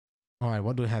All right,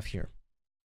 what do we have here?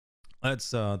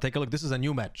 Let's take a look. This is a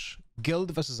new match.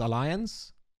 Guild versus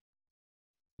Alliance.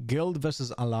 Guild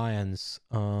versus Alliance.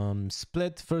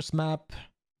 Split first map.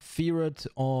 Feared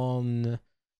on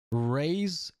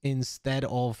Raze instead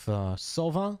of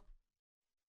Sova.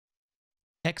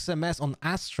 XMS on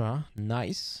Astra.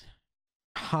 Nice.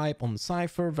 Hype on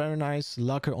Cypher. Very nice.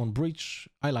 Locker on Breach.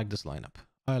 I like this lineup.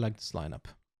 I like this lineup.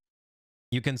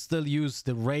 You can still use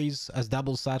the Raze as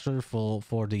double satcher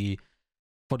for the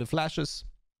flashes.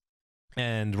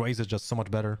 And Raze is just so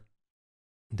much better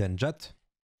than Jet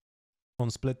on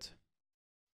Split.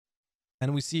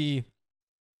 And we see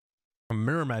a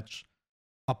mirror match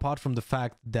apart from the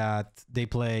fact that they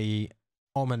play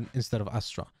Omen instead of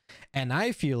Astra. And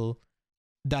I feel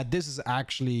that this is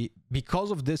actually,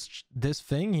 because of this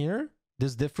thing here,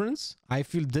 this difference, I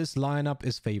feel this lineup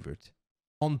is favored.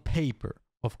 On paper,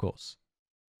 of course.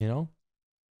 You know?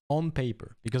 On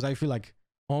paper. Because I feel like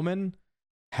Omen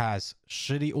has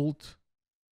shitty ult.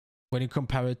 When you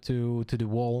compare it to the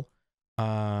wall,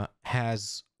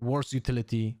 has worse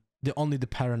utility. Only the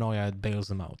paranoia bails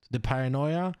them out. The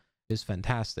paranoia is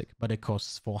fantastic, but it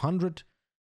costs 400,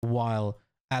 while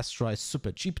Astra is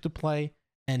super cheap to play,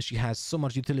 and she has so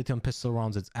much utility on pistol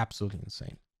rounds, it's absolutely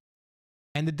insane.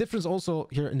 And the difference also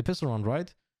here in the pistol round,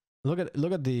 right? Look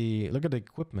at the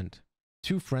equipment.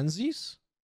 2 frenzies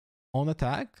on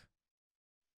attack.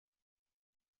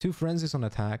 2 frenzies on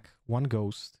attack, 1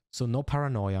 ghost, so no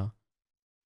paranoia.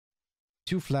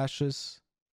 2 flashes,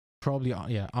 probably,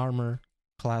 yeah, armor,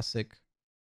 classic.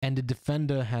 And the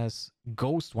defender has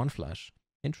ghost, 1 flash.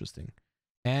 Interesting.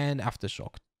 And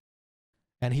aftershock.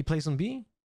 And he plays on B?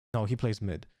 No, he plays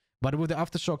mid. But with the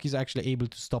aftershock, he's actually able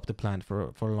to stop the plant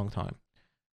for a long time.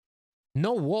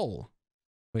 No wall.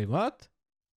 Wait, what?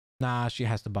 Nah, she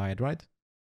has to buy it, right?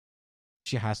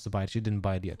 She has to buy it. She didn't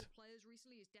buy it yet.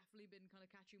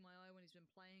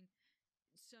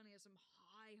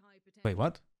 Wait,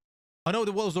 what? Oh no,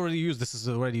 the wall is already used. This is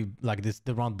already like this.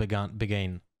 The round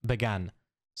began.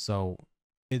 So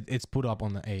it's put up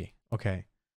on the A. Okay.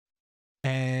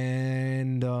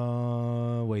 And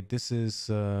wait, this is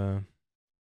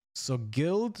so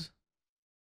Guild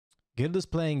is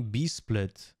playing B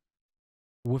split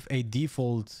with a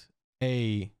default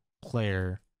A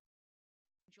player,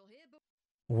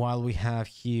 while we have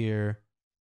here,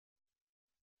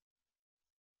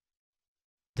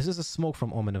 this is a smoke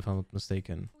from Omen if I'm not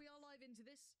mistaken.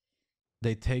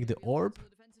 They take the orb.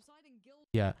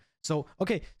 Yeah. So,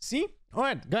 okay. See? All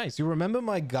right, guys. You remember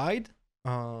my guide?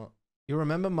 You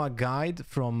remember my guide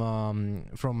from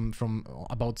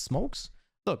about smokes?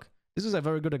 Look, this is a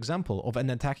very good example of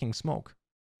an attacking smoke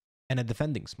and a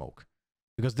defending smoke.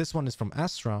 Because this one is from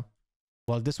Astra,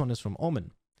 while this one is from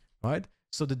Omen. Right?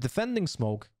 So the defending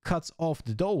smoke cuts off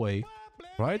the doorway,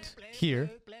 right? Here.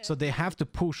 So they have to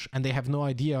push and they have no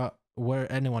idea where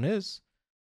anyone is.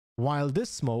 While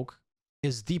this smoke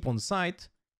is deep on site,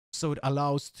 so it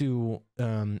allows to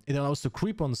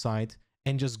creep on site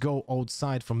and just go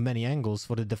outside from many angles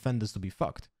for the defenders to be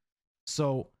fucked.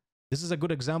 So this is a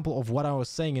good example of what I was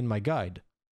saying in my guide,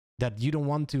 that you don't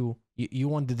want to, you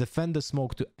want the defender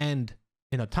smoke to end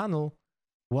in a tunnel,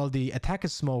 while the attacker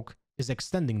smoke is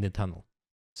extending the tunnel.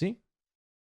 See?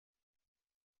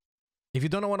 If you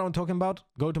don't know what I'm talking about,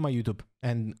 go to my YouTube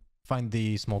and find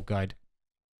the smoke guide.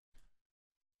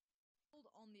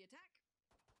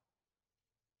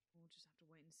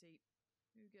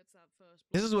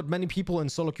 This is what many people in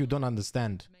solo queue don't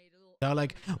understand. They're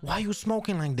like, why are you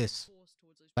smoking like this?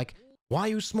 Like, why are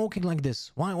you smoking like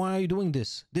this? Why are you doing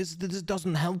this? This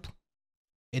doesn't help.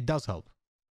 It does help.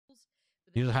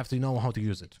 You just have to know how to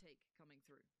use it.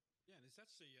 Yeah, and it's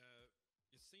actually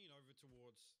you're seeing over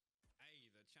towards A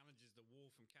that challenges the wall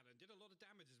from Canada. Did a lot of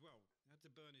damage as well. Had to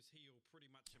burn his heel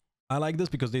pretty much. I like this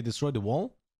because they destroyed the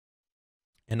wall,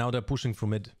 and now they're pushing through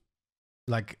mid.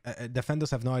 Like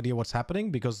defenders have no idea what's happening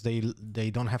because they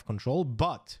don't have control,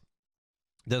 but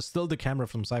there's still the camera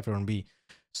from Cypher on B,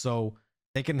 so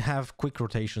they can have quick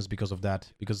rotations because of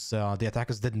that, because the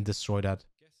attackers didn't destroy that.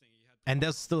 And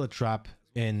there's still a trap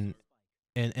in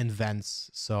vents,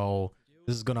 so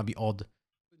this is gonna be odd.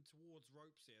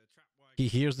 He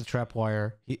hears the trap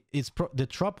wire. The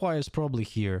trap wire is probably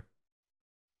here.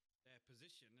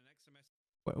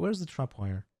 Where's the trap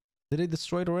wire? Did they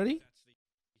destroy it already?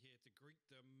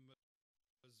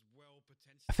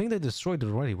 I think they destroyed it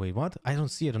already. Wait, what? I don't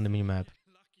see it on the minimap.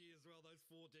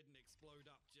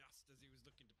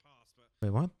 Wait,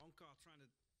 what?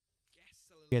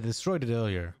 Yeah, they destroyed it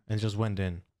earlier and just went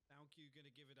in.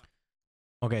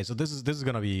 Okay, so this is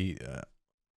gonna be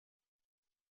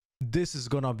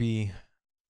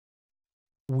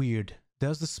weird.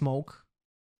 There's the smoke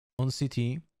on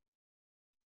CT.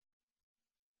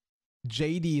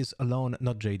 JD is alone.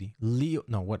 Not JD. Leo.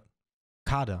 No, what?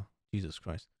 Kada. Jesus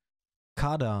Christ.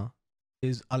 Kada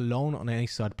is alone on any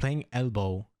side playing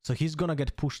elbow. So he's gonna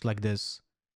get pushed like this.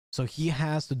 So he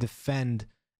has to defend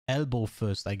elbow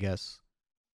first, I guess.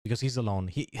 Because he's alone.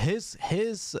 His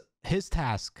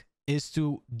task is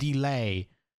to delay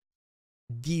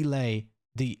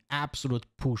the absolute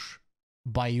push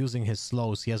by using his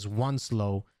slows. He has one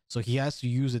slow, so he has to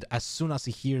use it as soon as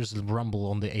he hears the rumble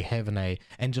on the Heaven A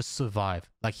and just survive.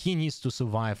 Like, he needs to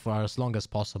survive for as long as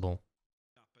possible.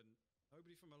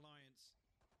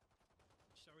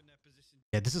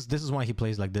 Yeah, this is why he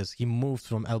plays like this. He moves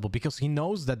from elbow because he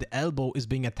knows that the elbow is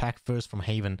being attacked first from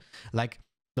Haven. Like,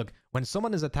 look, when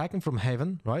someone is attacking from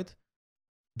Haven, right?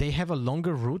 They have a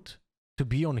longer route to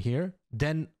be on here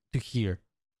than to here.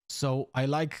 So I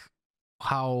like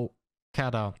how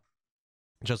Kada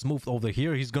just moved over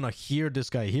here. He's gonna hear this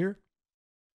guy here,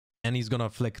 and he's gonna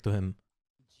flick to him.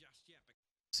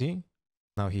 See?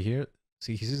 Now he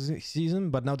sees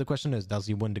him, but now the question is, does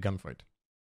he win the gunfight?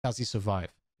 Does he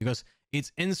survive? Because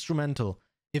it's instrumental.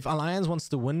 If Alliance wants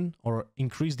to win or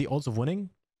increase the odds of winning,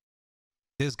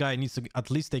 this guy needs to at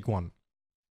least take 1.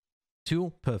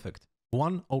 2, perfect.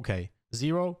 1, okay.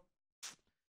 0,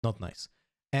 not nice.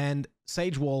 And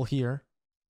Sage Wall here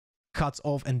cuts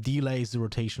off and delays the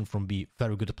rotation from B.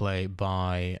 Very good play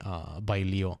by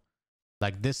Leo.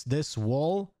 Like, this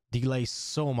wall delays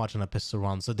so much on a pistol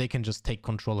round, so they can just take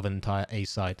control of an entire A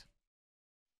side.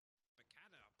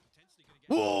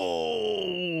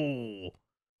 Whoa!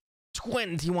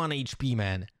 21 HP,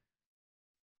 man.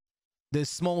 The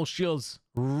small shields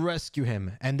rescue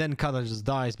him, and then Kada just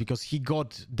dies because he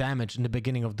got damage in the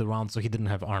beginning of the round, so he didn't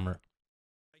have armor.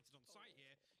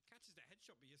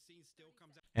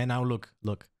 And now look.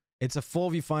 It's a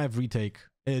 4v5 retake.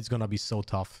 It's gonna be so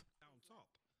tough.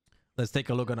 Let's take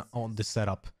a look on the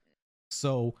setup.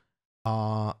 So,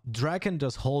 Draken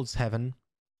just holds Heaven.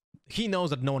 He knows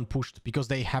that no one pushed because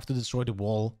they have to destroy the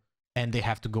wall and they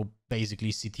have to go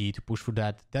basically CT to push for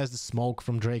that. There's the smoke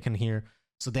from Draken here.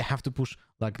 So they have to push,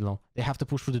 like, you know, they have to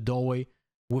push through the doorway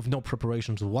with no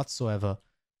preparations whatsoever.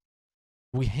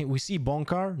 We see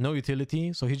Bonkar, no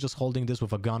utility, so he's just holding this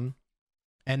with a gun.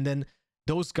 And then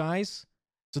those guys,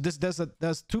 so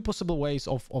there's 2 possible ways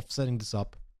of setting this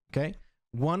up, okay?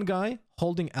 One guy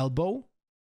holding elbow,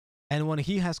 and when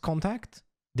he has contact,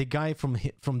 the guy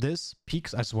from this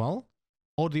peeks as well,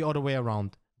 or the other way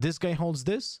around. This guy holds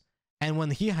this, and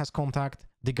when he has contact,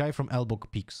 the guy from elbow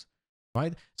peeks,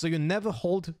 right? So you never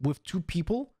hold with 2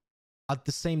 people at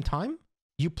the same time.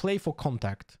 You play for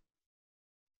contact.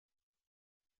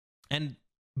 And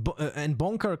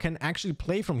Bonkar can actually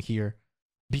play from here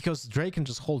because Draken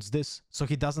just holds this, so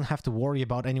he doesn't have to worry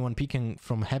about anyone peeking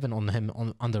from Heaven on him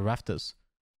on the rafters.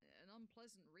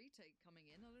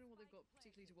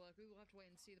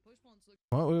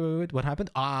 Wait, what happened?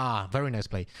 Ah, very nice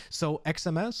play. So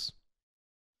XMS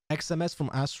from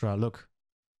Astra, look.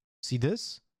 See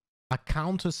this? A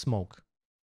counter smoke.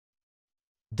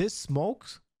 This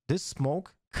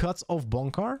smoke cuts off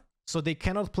Bonkar, so they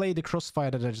cannot play the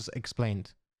crossfire that I just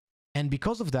explained. And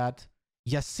because of that,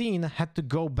 Yasin had to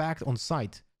go back on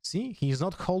site. See? He's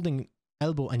not holding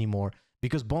elbow anymore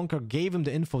because Bonkar gave him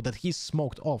the info that he's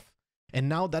smoked off. And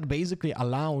now that basically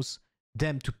allows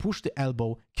them to push the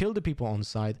elbow, kill the people on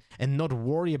site, and not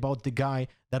worry about the guy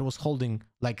that was holding,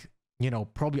 like, you know,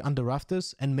 probably under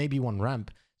rafters and maybe one ramp.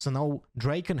 So now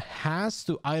Draken has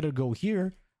to either go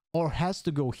here or has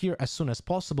to go here as soon as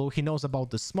possible. He knows about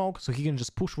the smoke, so he can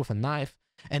just push with a knife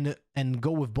and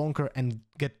go with Bonkar and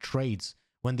get trades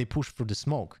when they push through the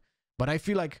smoke. But I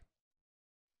feel like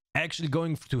actually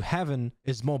going to Heaven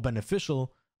is more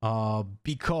beneficial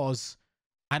because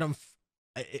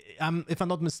if I'm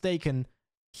not mistaken,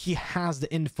 he has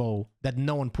the info that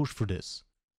no one pushed for this.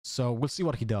 So we'll see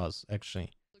what he does,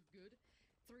 actually.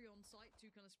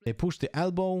 They push the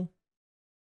elbow.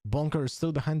 Bonkar is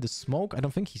still behind the smoke. I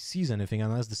don't think he sees anything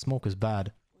unless the smoke is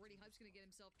bad.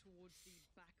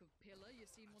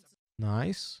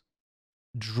 Nice.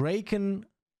 Draken.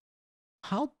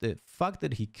 How the fuck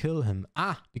did he kill him?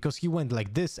 Ah, because he went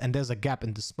like this and there's a gap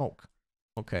in the smoke.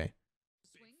 Okay.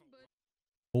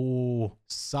 Oh,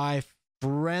 Scythe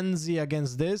Frenzy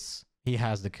against this. He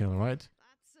has the kill, right?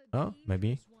 Oh,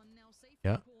 maybe.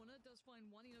 Yeah.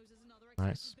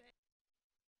 Nice.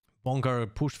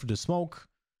 Bonkar pushed through the smoke.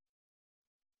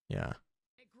 Yeah.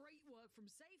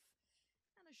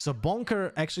 So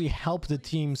Bonkar actually helped the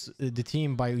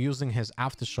team by using his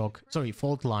aftershock, sorry,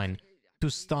 fault line to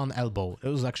stun elbow. It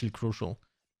was actually crucial.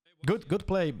 Good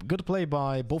play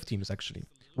by both teams, actually.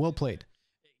 Well played.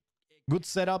 good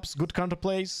setups, good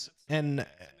counterplays, and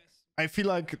I feel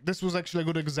like this was actually a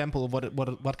good example of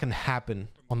what can happen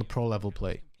on the pro level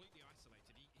play.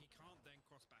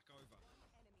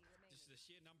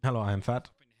 Hello, I am fat.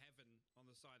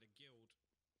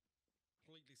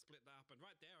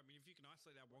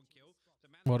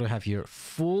 What do I have here?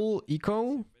 Full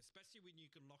eco.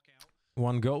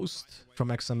 One ghost from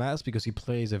XMS because he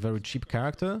plays a very cheap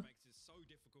character.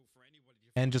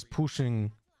 And just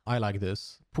pushing... I like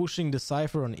this. Pushing the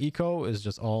Cypher on eco is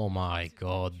just... Oh my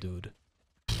god, dude.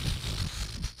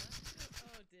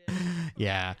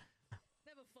 Yeah.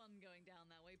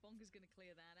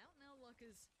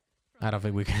 I don't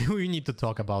think we need to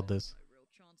talk about this.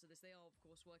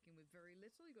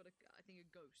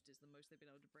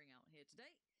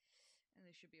 And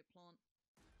this should be a plant,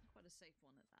 quite a safe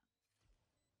one at that.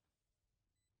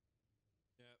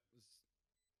 Yeah, there's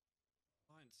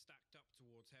clients stacked up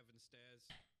towards Heaven Stairs.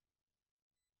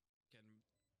 Again,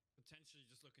 potentially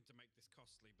just looking to make this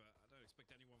costly, but I don't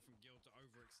expect anyone from Guild to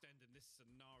overextend in this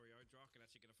scenario. Draken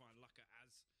actually going to find Lucker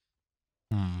as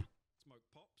smoke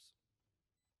pops.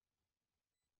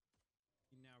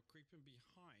 Now creeping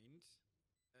behind.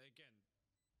 Again,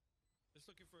 just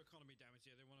looking for economy damage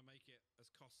here. They want to make it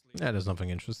as costly. Yeah, there's nothing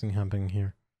interesting happening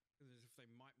here. If they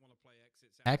might want to play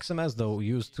exits. XMS though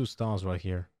used 2 stars right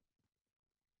here.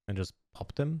 And just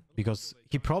popped them. Because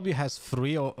he probably has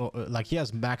 3 or like he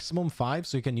has maximum 5,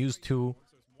 so he can use 2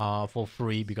 for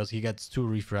free because he gets 2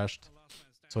 refreshed.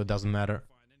 So it doesn't matter.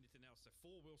 Anything else. So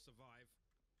 4 will survive.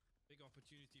 Big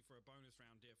opportunity for a bonus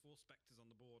round here. 4 Spectres on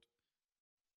the board.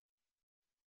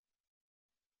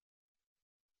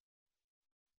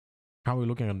 How are we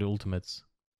looking at the ultimates?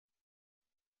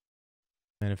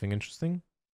 Anything interesting?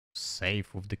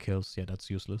 Safe with the kills. Yeah, that's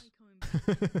useless.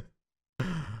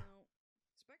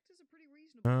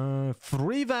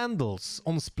 3 Vandals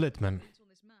on Splitman.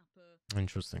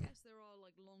 Interesting.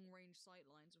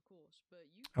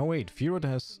 Oh wait, Feared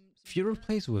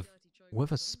plays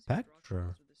with a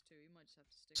Spectre.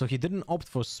 So he didn't opt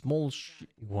for small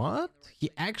what? He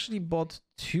actually bought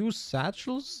 2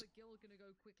 satchels?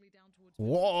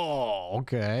 Whoa,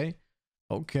 okay.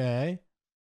 Okay.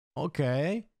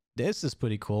 Okay. This is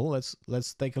pretty cool.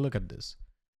 Let's take a look at this.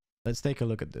 Let's take a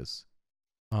look at this.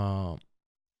 So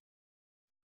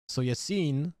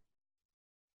Yassine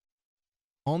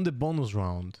on the bonus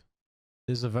round.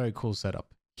 This is a very cool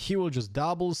setup. He will just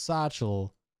double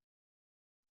satchel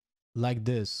like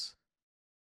this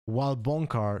while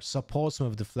Bonkar supports him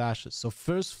with the flashes. So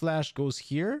first flash goes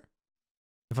here,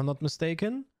 if I'm not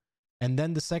mistaken. And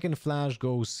then the second flash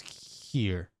goes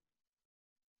here.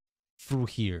 Through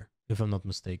here, if I'm not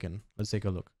mistaken. Let's take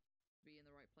a look.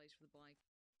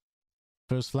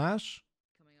 First flash.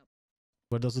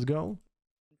 Where does it go?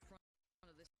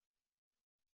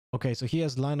 Okay, so he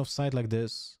has line of sight like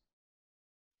this.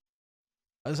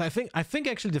 As I think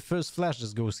actually the first flash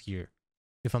just goes here,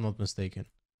 if I'm not mistaken.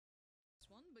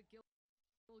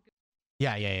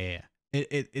 Yeah.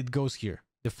 It goes here.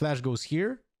 The flash goes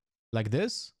here, like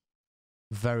this.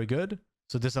 Very good.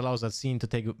 So this allows that scene to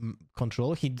take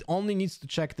control. He only needs to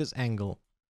check this angle.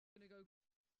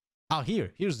 Ah,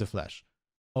 here's the flash.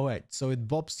 Oh wait, so it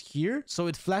bobs here. So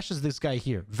it flashes this guy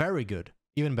here. Very good.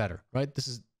 Even better, right?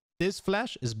 This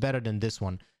flash is better than this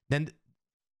one. Then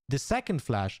the second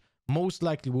flash most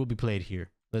likely will be played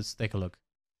here. Let's take a look.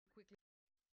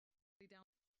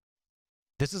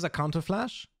 This is a counter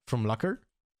flash from Lucker.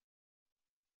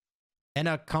 And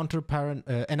a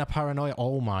and a paranoia.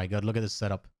 Oh my god, look at this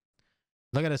setup.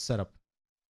 Look at this setup.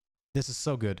 This is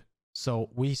so good. So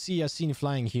we see Yassine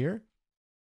flying here.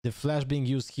 The flash being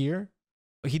used here.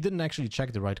 He didn't actually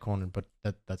check the right corner, but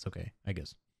that's okay, I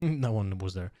guess. No one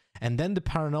was there. And then the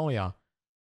paranoia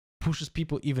pushes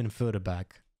people even further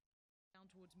back.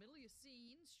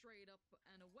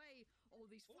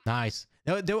 Nice.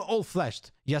 They were all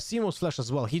flashed. Yassine was flashed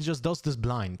as well. He just does this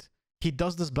blind. He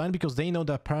does this blind because they know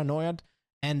they're paranoid,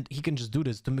 and he can just do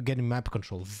this to get him map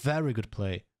control. Very good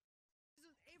play.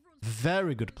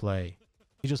 Very good play.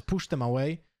 He just pushed them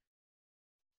away.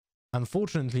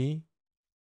 Unfortunately,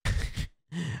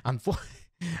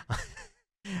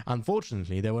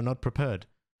 unfortunately, they were not prepared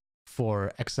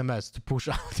for XMS to push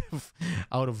out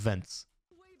of vents.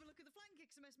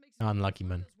 Unlucky,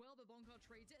 man.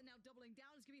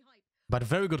 But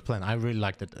very good plan. I really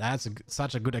liked it. That's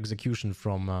such a good execution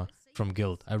from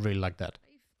Guild. I really like that.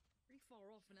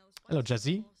 Hello,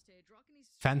 Jesse.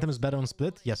 Phantom is better on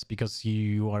split? Yes, because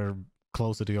you are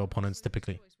closer to your opponents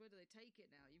typically.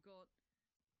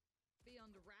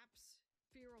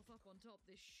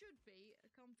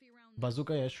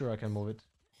 Bazooka, yeah, sure, I can move it.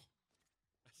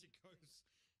 As he goes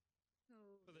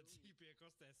for the TP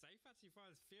across there, safe actually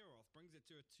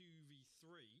 2v3.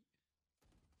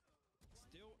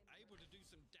 Still able to do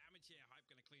some damage here. Hype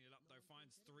going to clean it up though.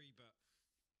 Finds 3, but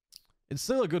It's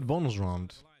still a good bonus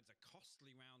round. Alliance, a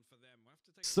costly round for them. We'll have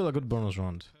to take Still a good bonus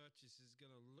round. purchase is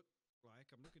going to look like.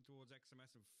 I'm looking towards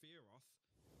XMS and Fearoth.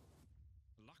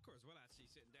 Lucker as well, actually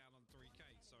sitting down on 3k.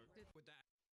 So with that,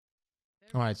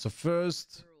 All right, so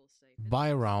first They're all safe.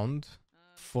 buy round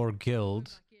for guild.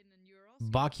 Back in and Euros,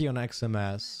 Baki on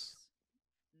XMS.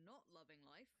 Not loving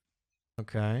life,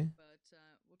 Okay. but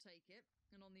we'll take it.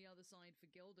 And on the other side for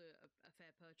Guild, a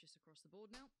fair purchase across the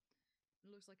board now. It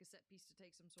looks like a set piece to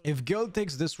take some sort If of guild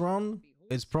takes this round,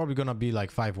 it's probably gonna be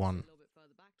like 5-1. a little bit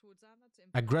further back towards that. That's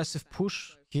info Aggressive back,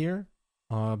 push so here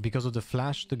because of the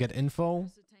flash to get info.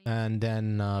 And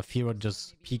then Fearoth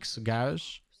just peeks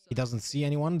garage. He doesn't see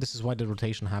anyone. This is why the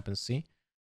rotation happens, see?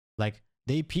 Like,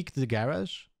 they peeked the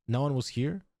garage. No one was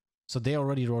here. So they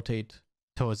already rotate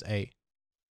towards A.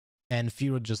 And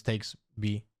Fearoth just takes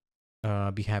B.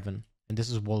 B heaven. And this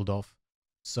is walled off.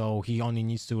 So he only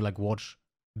needs to, like, watch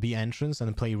B entrance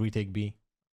and play retake B.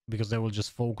 Because they will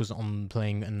just focus on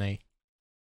playing an A.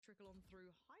 Trickle on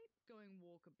through. Hype going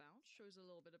walkabout shows a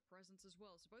little bit of presence as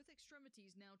well. So both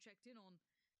extremities now checked in on.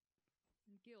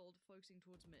 And Guild focusing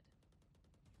towards mid.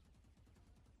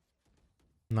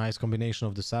 Nice combination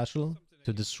of the satchel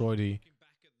to destroy the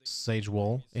Sage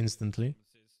wall instantly.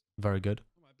 Very good.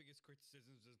 One of my biggest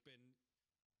criticisms has been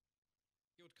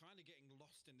Guild kind of getting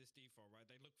lost in this default, right?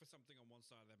 They look for something on one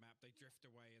side of the map, they drift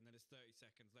away, and then it's 30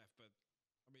 seconds left. But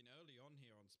I mean, early on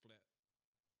here on Split,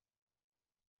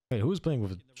 Wait, who's playing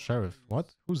with Sheriff?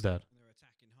 What? Who's that? and they're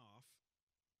attacking half.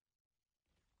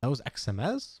 That was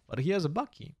XMS? But he has a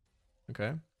Bucky.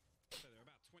 Okay. So they're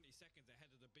about 20 seconds ahead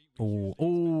of the beat. which Oh.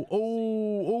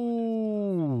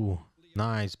 usually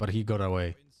Nice, but he got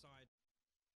away. inside.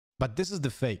 But this is the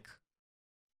fake.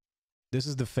 This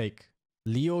is the fake.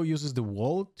 Leo uses the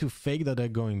wall to fake that they're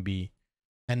going B.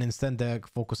 And instead they're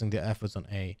focusing their efforts on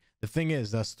A. The thing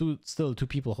is, there's still two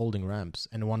people holding ramps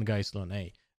and one guy still on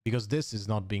A. Because this is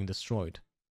not being destroyed.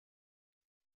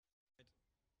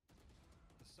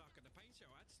 The suck and the paint show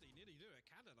actually nearly do it.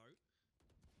 Canado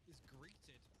is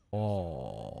greeted.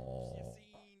 Oh.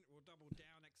 Yassine will double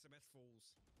down. XMS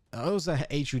falls. That was a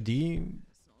HUD,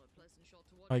 That's not a pleasant shot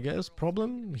to watch. I guess,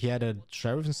 problem. He had a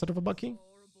Sheriff instead of a Bucky.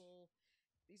 Horrible.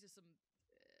 These are some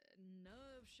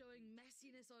nerve showing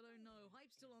messiness. I don't know.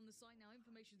 Hype's still on the site now.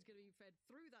 Information's going to be fed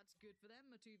through. That's good for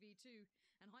them. A 2v2.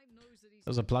 And Hype knows that he's.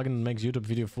 There's a plugin that makes YouTube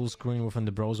video full screen within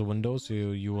the browser window, so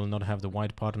you will not have the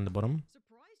white part on the bottom.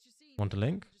 Surprised Yassine Want a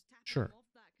link? just tackling Sure. him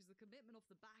off that, 'cause the commitment off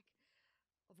the back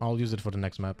of I'll use it Alliance for the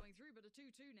next map. going through, but a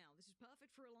 2-2 now. This is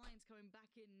perfect for Alliance coming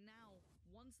back in now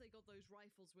once they got those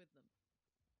rifles with them.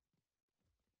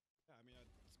 Yeah, I mean, I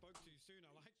spoke too soon.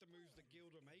 I like the moves that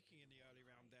Guild were making in the early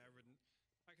round there, and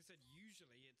like I said,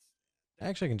 usually it's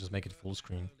Actually, I can just make it full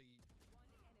screen.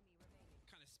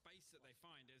 kind of space that they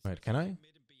find. Wait, can I?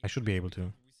 Mid and B I should be able to.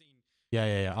 We've seen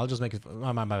Yeah. I'll just make it.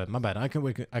 My bad. I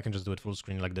can just do it full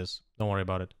screen like this. Don't worry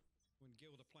about it. when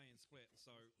Guild are playing Split,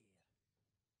 so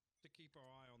to keep our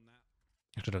eye on that.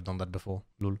 I should have done that before.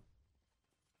 Lul.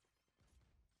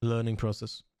 Learning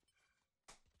process.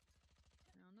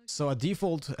 Now, no So a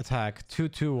default attack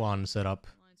 2-2-1 setup,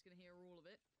 Alliance gonna hear all of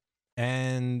it.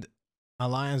 and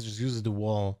Alliance just uses the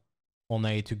wall on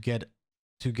A to get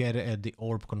at the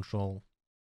orb control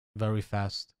very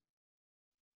fast.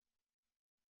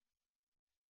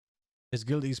 Is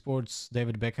Guild Esports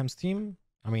David Beckham's team?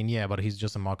 I mean, yeah, but he's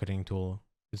just a marketing tool.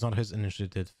 It's not his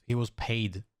initiative. He was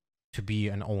paid to be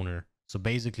an owner. So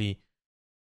basically,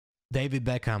 David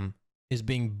Beckham is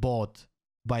being bought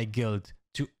by Guild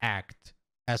to act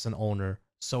as an owner.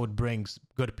 So it brings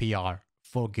good PR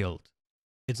for Guild.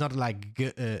 It's not like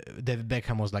David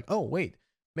Beckham was like, oh, wait,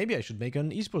 maybe I should make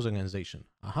an esports organization.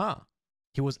 Aha.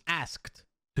 He was asked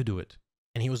to do it.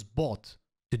 And he was bought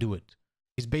to do it.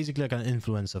 He's basically like an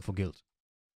influencer for Guild.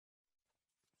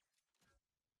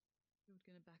 Guild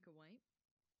gonna back away.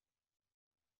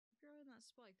 Growing that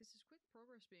spike. This is quick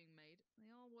progress being made.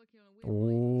 They are working on a weird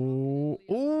way.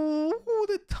 Oh,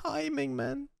 the timing,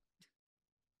 man.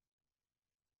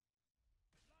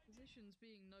 Positions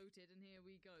being noted, and here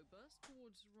we go. Burst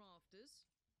towards rafters.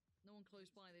 No one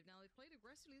close by. They've played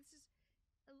aggressively. This is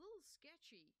a little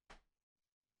sketchy.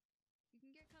 You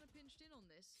can get kind of pinched in on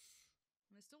this,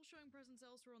 and they're still showing presence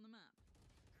elsewhere on the map.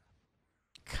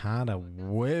 Kinda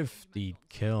whiffed the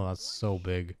kill. That's so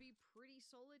big. Be pretty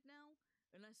solid now,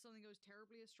 unless something goes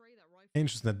terribly astray. That rifle.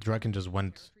 Interesting that Draken just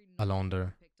went alone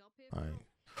there. Picked up here. I...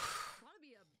 Trying to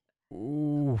be a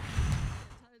Ooh.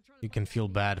 You can feel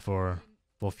bad for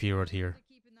Fearoth here.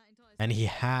 And he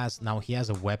has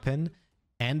a weapon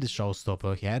and the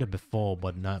showstopper. He had it before,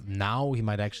 but now he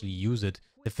might actually use it.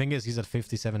 The thing is, he's at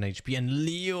 57 HP, and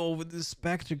Leo with the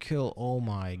Spectre kill. Oh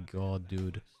my god,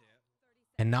 dude.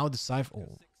 And now the Cypher.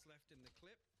 Oh,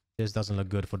 this doesn't look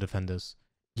good for defenders.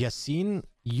 Yasin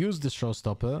used the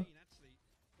showstopper.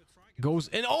 Goes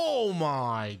in. Oh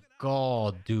my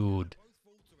god, dude.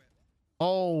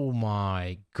 Oh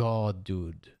my god,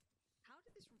 dude. How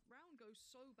did this round go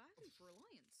so badly for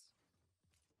Alliance?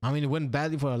 I mean, it went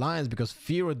badly for Alliance because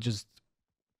Fear just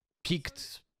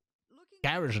peaked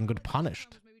Garage and got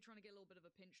punished. Maybe trying to get a little bit of a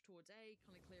pinch towards A,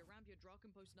 kind of clear ramp. Your Draken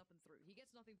posting up and through. He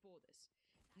gets nothing for this.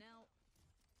 Now,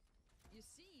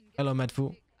 Hello,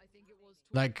 Medfu.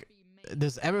 Like,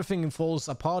 this everything falls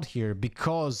apart here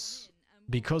because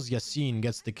Yasin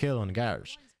gets the kill on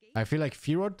Garage. I feel like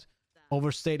Firot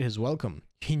overstayed his welcome.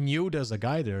 He knew there's a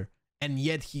guy there, and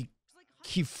yet he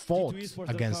fought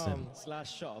against him.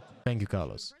 Thank you,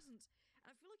 Carlos.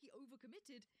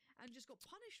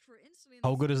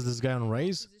 How good is this guy on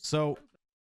Raze? So,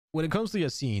 when it comes to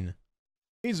Yasin,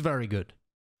 he's very good.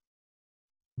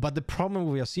 But the problem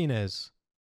with Yasin is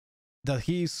that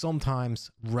he's sometimes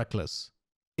reckless.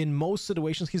 In most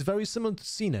situations, he's very similar to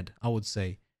CNED, I would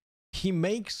say. He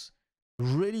makes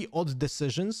really odd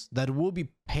decisions that will be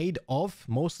paid off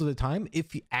most of the time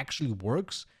if he actually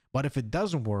works. But if it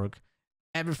doesn't work,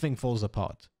 everything falls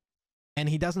apart. And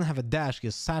he doesn't have a dash, he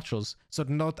has satchels, so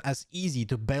it's not as easy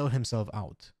to bail himself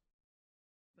out.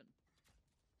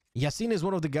 Yasin is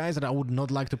one of the guys that I would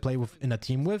not like to play with in a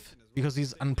team with because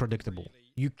he's unpredictable.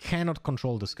 You cannot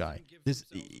control this guy.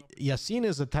 Yasin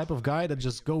is the type of guy that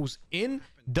just goes in,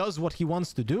 does what he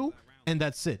wants to do, and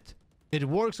that's it. It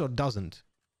works or doesn't.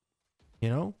 You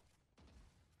know?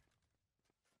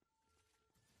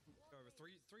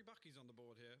 Three buckies on the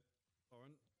board here,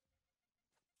 Lauren.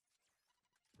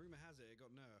 Rumor has it got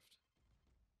nerfed.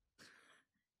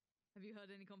 Have you heard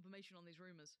any confirmation on these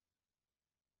rumors?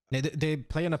 They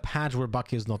play on a patch where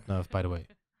Bucky is not nerfed, by the way.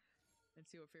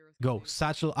 Go,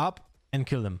 satchel up and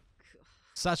kill him.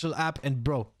 Satchel up and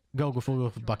bro, go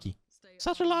for Bucky.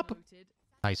 Satchel up.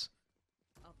 Nice.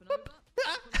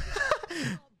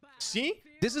 See,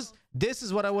 this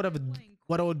is what I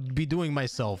would be doing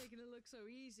myself.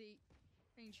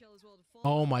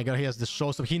 Oh my god, he has the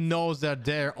show, so he knows they're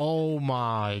there. Oh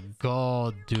my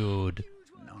god, dude.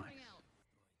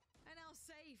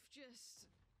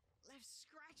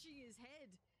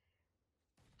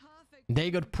 They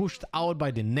got pushed out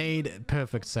by the nade.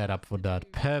 Perfect setup for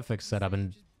that. Perfect setup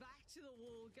and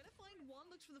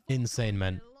insane,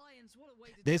 man.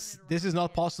 This is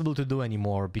not possible to do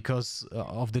anymore because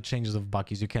of the changes of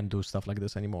Buckies. You can't do stuff like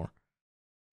this anymore.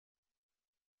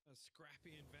 A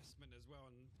scrappy investment as well.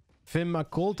 Fim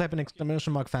McCall, type an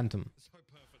exclamation mark Phantom,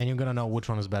 and you're gonna know which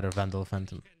one is better, Vandal or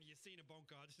Phantom.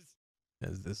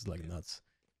 This is like nuts.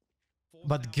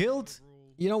 But Guild,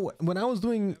 you know, when I was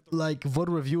doing like VoD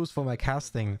reviews for my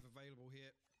casting,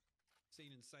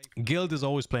 Guild is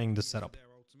always playing this setup.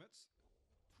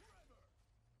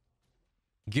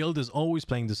 Guild is always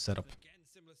playing this setup.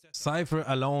 Cypher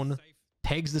alone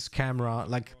takes this camera,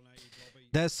 like,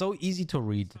 they're so easy to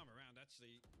read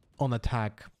on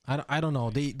attack. I don't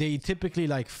know. They typically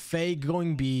like fake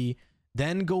going B,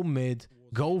 then go mid,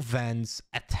 go vents,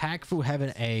 attack through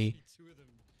heaven A.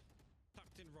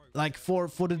 Like for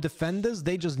the defenders,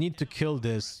 they just need to kill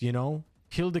this, you know?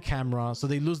 Kill the camera so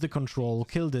they lose the control.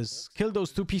 Kill this. Kill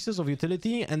those two pieces of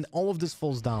utility and all of this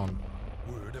falls down.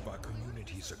 Word of our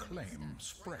community's acclaim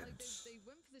spreads.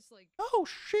 Oh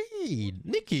shit,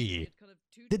 Nikki,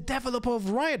 the developer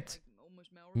of Riot.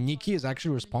 Nikki is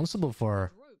actually responsible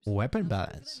for weapon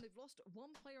balance.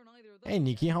 Hey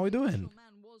Nikki, how are you doing?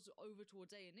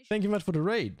 Thank you much for the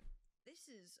raid.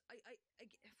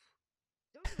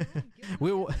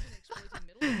 Wait,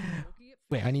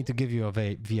 I need to give you a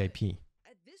VIP.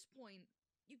 At this point,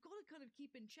 you've got to kind of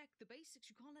keep in check the basics.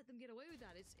 You can't let them get away with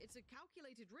that. It's a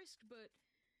calculated risk, but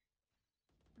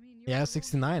I mean, yeah,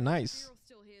 69, nice.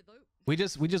 We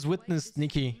just witnessed,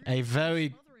 Nikki, a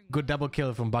very good double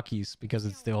kill from Bucky's because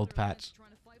it's the old patch.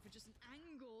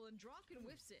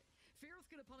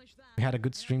 We had a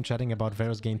good stream chatting about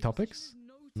various game topics.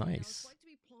 Nice.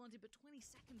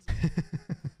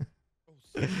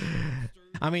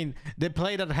 I mean, the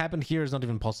play that happened here is not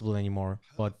even possible anymore,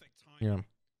 but yeah.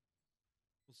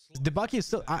 The Bucky is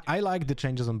still... I like the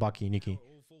changes on Bucky, Nikki.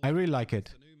 I really like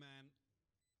it.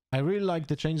 I really like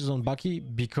the changes on Bucky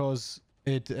because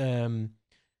it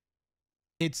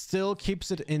still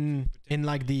keeps it in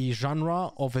like the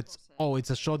genre of it's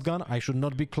a shotgun, I should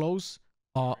not be close,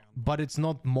 but it's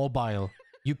not mobile.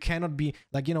 You cannot be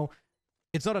like, you know,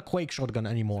 it's not a Quake shotgun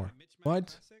anymore,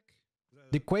 right?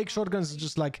 The Quake shotgun is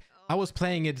just like I was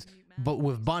playing it, but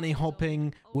with bunny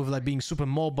hopping, with like being super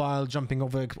mobile, jumping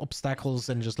over obstacles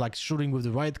and just like shooting with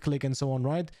the right click and so on,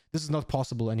 right? This is not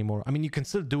possible anymore. I mean, you can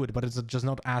still do it, but it's just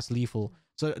not as lethal.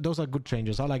 So those are good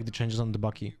changes. I like the changes on the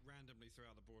Bucky. Randomly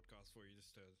throughout the broadcast for you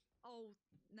just to... Oh,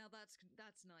 now that's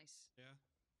nice. Yeah?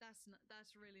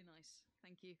 That's really nice.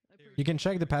 Thank you. You can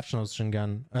check the patch notes,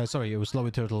 Shingan. Sorry, it was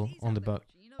Slowy Turtle on the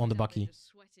Bucky.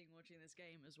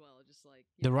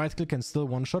 The right click can still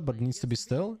one shot, but it needs to be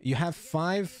still. You have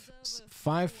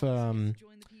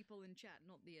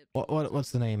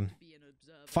what's the name?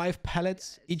 5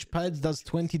 pellets. Each pellet does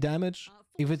 20 damage.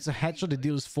 If it's a headshot, it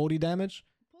deals 40 damage.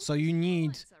 So you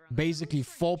need basically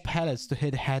 4 pellets to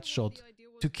hit headshot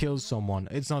to kill someone.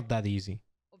 It's not that easy.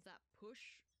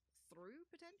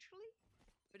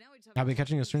 I'll be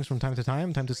catching your streams from time to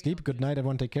time. Time to sleep. Good night,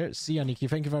 everyone. Take care. See ya, Nikki.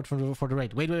 Thank you for the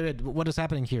raid. Wait. What is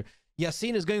happening here?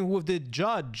 Yasin is going with the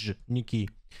judge, Nikki.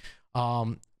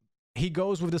 He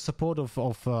goes with the support of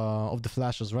the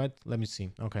flashes, right? Let me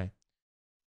see. Okay.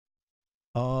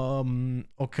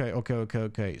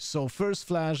 Okay. So first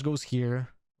flash goes here,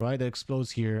 right? It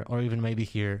explodes here, or even maybe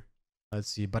here. Let's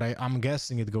see. But I'm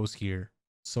guessing it goes here.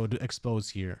 So it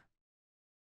explodes here.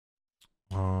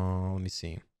 Let me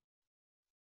see.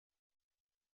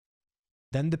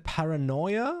 Then the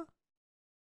paranoia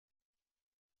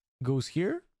goes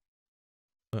here.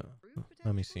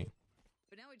 Let me see.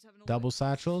 Double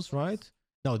satchels, right?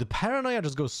 No, the paranoia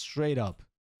just goes straight up.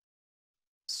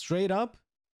 Straight up.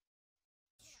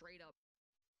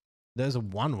 There's a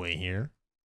one-way here.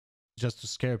 Just to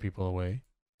scare people away.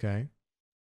 Okay.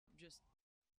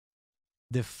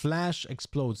 The flash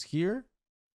explodes here.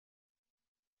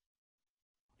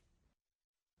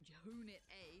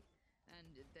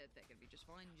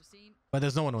 But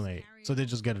there's no one on A, so they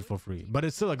just get it for free. But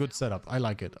it's still a good setup. I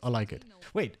like it. I like it.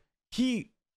 Wait,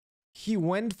 he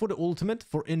went for the ultimate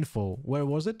for info. Where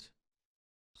was it?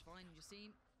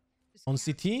 On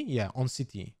CT? Yeah, on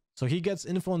CT. So he gets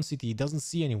info on CT. He doesn't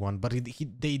see anyone, but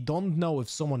they don't know if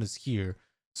someone is here.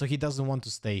 So he doesn't want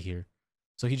to stay here.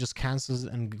 So he just cancels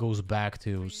and goes back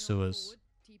to Suez.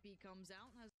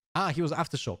 Ah, he was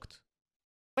aftershocked.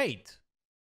 Wait.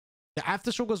 The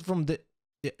aftershock was from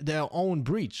their own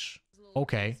breach.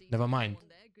 Okay, never mind.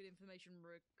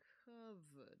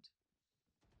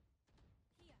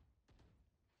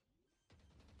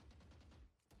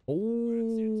 Oh,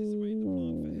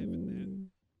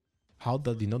 how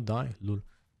did he not die? Lul.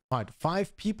 Right,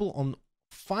 5 people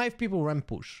ramp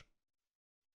push.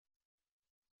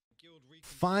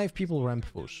 5 people ramp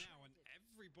push.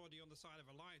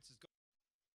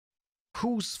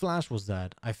 Whose flash was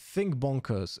that? I think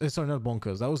Bonkers. Sorry, not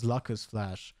Bonkers. That was Lucker's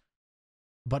flash.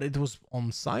 But it was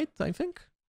on site, I think.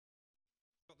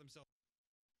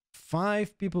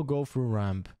 5 people go through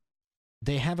ramp.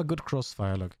 They have a good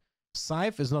crossfire. Look,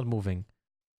 Scythe is not moving.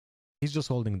 He's just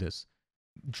holding this.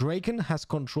 Draken has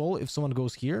control if someone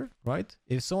goes here, right?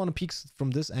 If someone peeks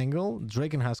from this angle,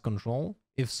 Draken has control.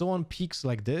 If someone peeks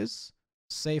like this,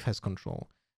 Safe has control.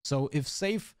 So if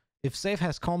Safe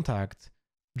has contact,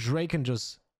 Draken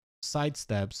just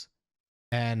sidesteps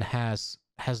and has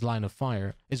line of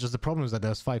fire. It's just the problem is that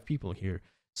there's 5 people here.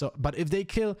 So, but if they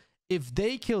kill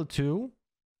 2,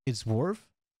 it's worth.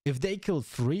 If they kill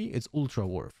 3, it's ultra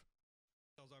worth.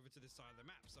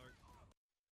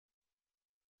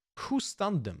 Who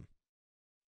stunned them?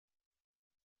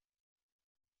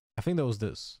 I think that was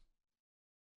this.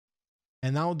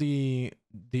 And now the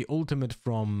ultimate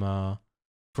from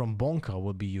Bonka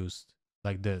will be used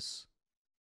like this.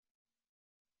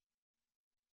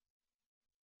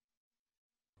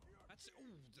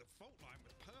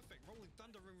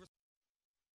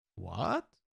 What?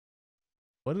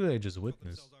 What did I just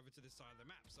witness?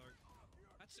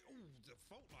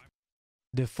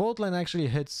 The fault line actually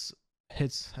hits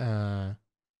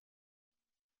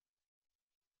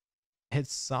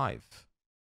Scythe.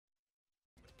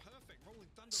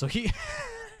 So he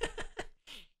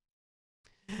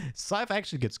Scythe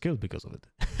actually gets killed because of it.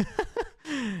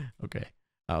 Okay,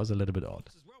 that was a little bit odd.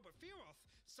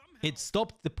 It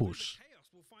stopped the push.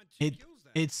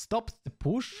 It stopped the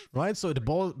push, right? So it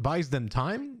buys them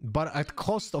time, but at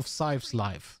cost of Scythe's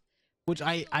life, which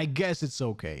I guess it's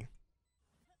okay.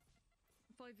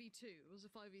 5v2. It was a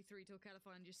 5v3 till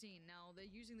Calify and Yassine. Now they're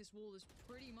using this wall as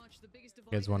pretty much the biggest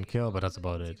divide. Gets 1 kill, but that's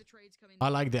about it. I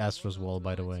like the Astra's wall,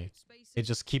 by the way. It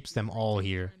just keeps them all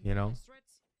here, you know?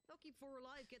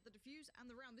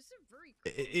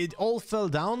 It all fell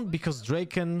down because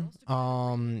Draken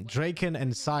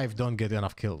and Scythe don't get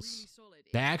enough kills.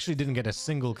 They actually didn't get a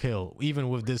single kill, even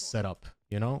with this setup,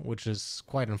 you know, which is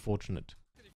quite unfortunate.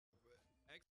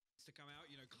 To come out,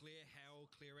 you know, clear hell,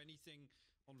 clear anything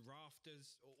on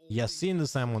Yasin the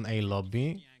same on A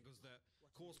lobby,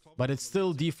 but it's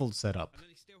still default setup.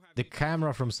 The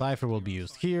camera from Cypher will be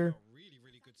used here,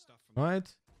 right?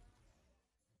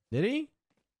 Did he?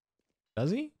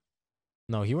 Does he?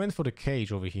 No, he went for the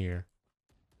cage over here.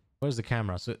 Where's the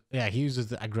camera? So yeah, he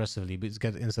uses it aggressively, but it's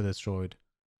get insta destroyed.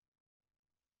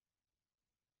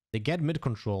 They get mid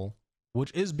control,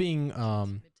 which is being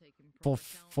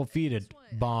forfeited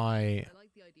by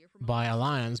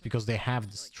Alliance because they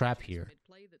have this trap here.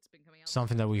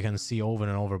 Something that we can see over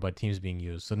and over by teams being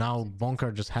used. So now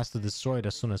Bonker just has to destroy it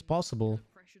as soon as possible.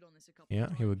 Yeah,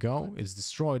 here we go. It's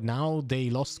destroyed. Now they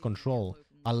lost control.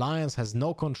 Alliance has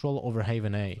no control over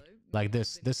Haven A. Like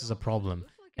this. This is a problem.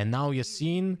 And now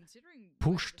Yasin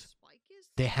pushed.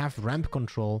 They have ramp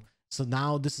control. So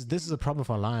now this is a problem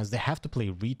for Alliance. They have to play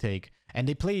retake. And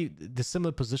they play the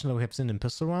similar position that we have seen in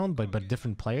pistol round, but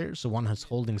different players. So one is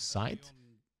holding site,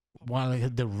 while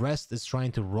the rest is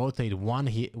trying to rotate.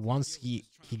 Once he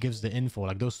gives the info,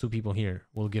 like those two people here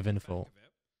will give info.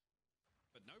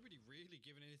 But nobody really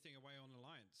giving anything away on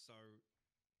Alliance, so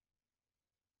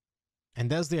and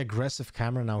there's the aggressive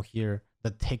camera now here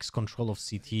that takes control of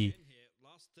CT.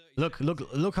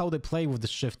 Look how they play with the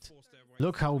shift.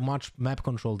 Look how much map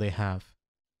control they have.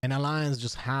 And Alliance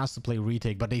just has to play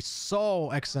retake, but they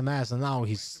saw XMS and now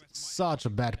he's such a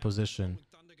bad position.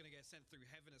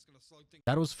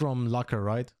 That was from Locker,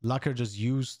 right? Locker just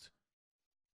used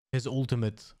his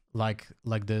ultimate like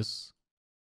this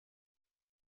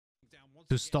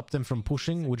to stop them from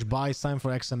pushing, which buys time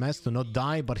for XMS to not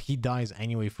die, but he dies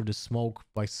anyway through the smoke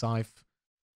by Scythe.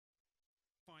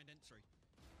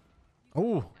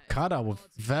 Oh, Kada with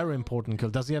very important kill.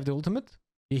 Does he have the ultimate?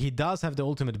 He does have the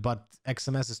ultimate, but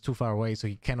XMS is too far away, so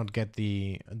he cannot get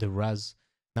the res.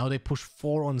 Now they push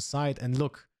 4 on site, and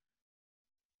look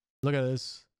at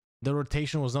this. The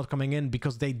rotation was not coming in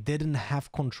because they didn't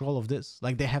have control of this.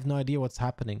 Like, they have no idea what's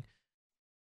happening.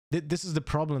 This is the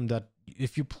problem, that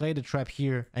if you play the trap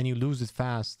here and you lose it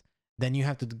fast, then you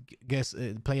have to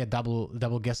play a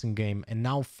double guessing game. And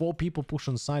now 4 people push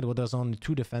on side where there's only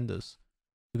 2 defenders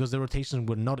because the rotations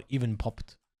were not even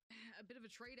popped. A bit of a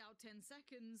trade out, 10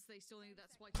 seconds. They still need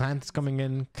that spike. Plant's coming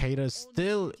in. Kater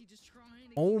still.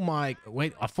 Oh my!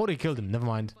 Wait, I thought he killed him. Never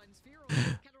mind.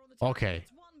 Okay.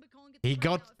 He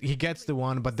gets the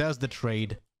one, but there's the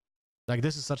trade. Like,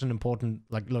 this is such an important,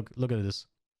 like, look at this.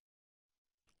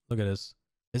 Look at this.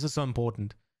 This is so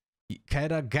important.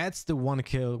 Kaida gets the 1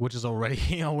 kill, which is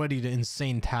already the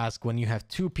insane task when you have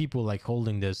 2 people like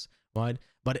holding this, right?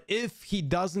 But if he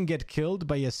doesn't get killed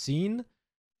by Yasin,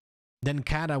 then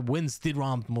Kaida wins the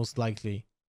round most likely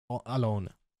alone.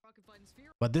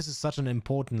 But this is such an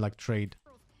important like trade.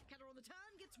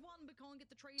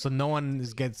 So no one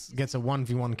gets a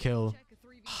 1v1 kill.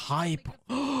 Hype.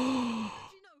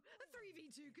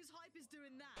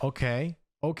 Okay.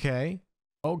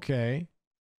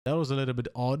 That was a little bit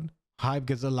odd. Hype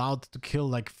gets allowed to kill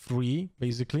like 3,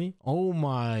 basically. Oh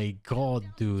my god,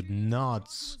 dude.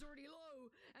 Nuts.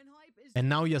 And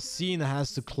now Yasin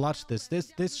has to clutch this.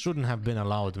 This shouldn't have been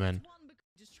allowed, man.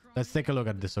 Let's take a look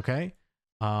at this, okay?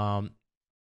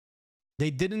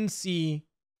 They didn't see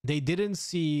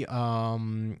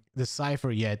the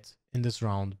Cypher yet in this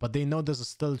round, but they know there's a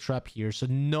still trap here, so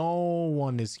no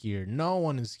one is here. No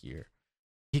one is here.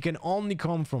 He can only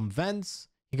come from vents.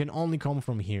 He can only come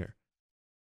from here.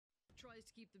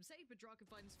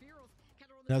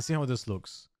 Let's see how this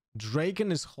looks.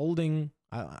 Draken is holding...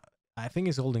 I think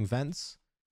he's holding vents.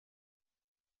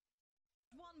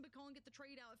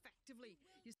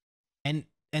 And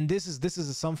this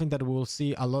is something that we'll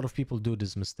see a lot of people do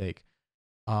this mistake.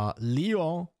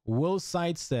 Leo will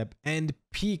sidestep and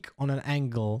peek on an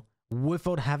angle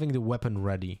without having the weapon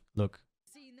ready. Look.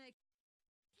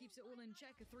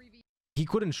 He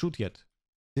couldn't shoot yet.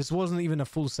 This wasn't even a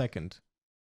full second.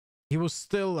 He was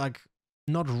still like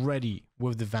not ready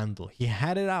with the Vandal. He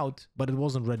had it out, but it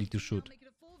wasn't ready to shoot.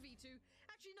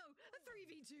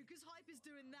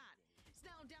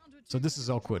 So this is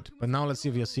awkward. But now let's see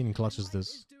if Yasin clutches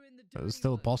this. It's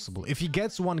still possible. If he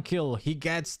gets 1 kill, he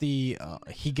gets the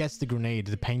grenade,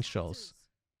 the paint shells.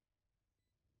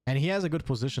 And he has a good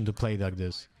position to play like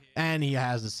this. And he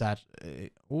has the sat.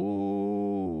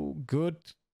 Ooh, good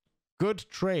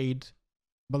trade.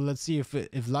 But let's see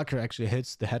if Locker actually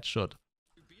hits the headshot.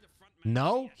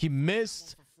 No, he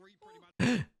missed.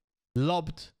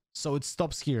 Lobbed. So it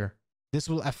stops here. This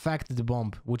will affect the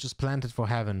bomb, which is planted for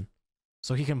Heaven.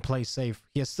 So he can play safe.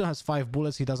 He still has 5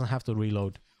 bullets. He doesn't have to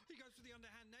reload.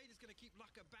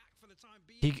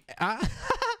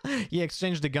 He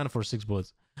exchanged the gun for 6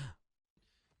 bullets.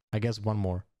 I guess 1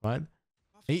 more, right?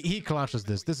 He clutches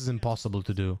this. This is impossible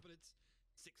to do.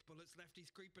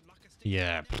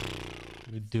 Yeah,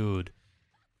 dude.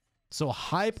 So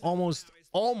Hype almost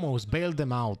bailed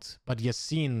them out, but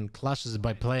Yassine clashes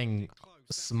by playing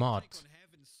smart. So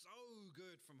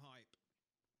good from Hype.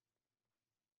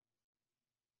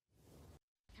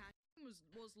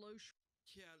 Was low.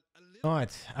 Yeah, a little.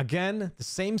 Alright, again, the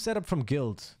same setup from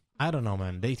Guild. I don't know,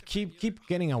 man. They keep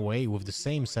getting away with the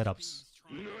same setups.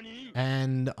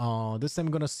 And this time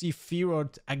I'm gonna see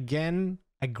Firod again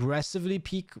aggressively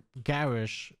peek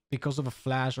Garish because of a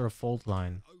flash or a fault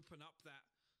line. Open up that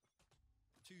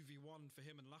 2v1 for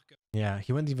him and Lucker. Yeah,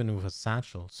 he went even with a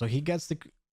satchel. So he gets the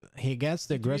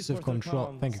aggressive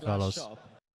control. Thank you, Carlos.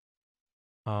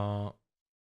 But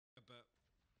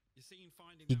you're seeing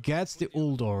finding He that gets the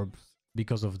completely ult orb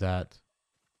because of that.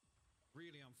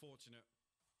 really unfortunate.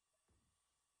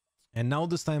 And now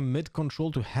this time mid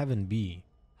control to Heaven B.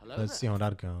 Hello Let's see how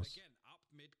that goes. Again, up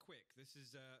mid quick. This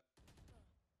is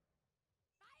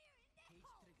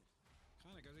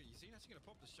kind of goes. You see, that's gonna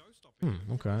pop the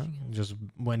showstopper. Okay. Just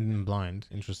went in blind.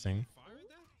 Interesting. Fire it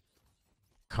there.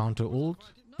 Counter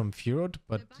ult from Firod,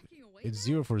 but it's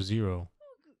 0 for 0.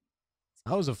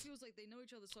 That was a Feels like they know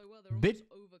each other so well, they're big-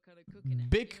 almost over kind of cooking it,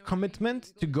 big you know what I mean? commitment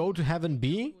They've to got go this to Heaven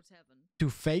B, towards Heaven. to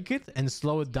fake it and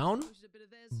slow it down, Posted a bit of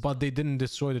theirs as but they well. didn't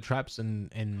destroy the traps in No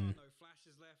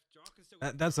flashes left. Jar can still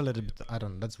get that's a through little here, bit, but I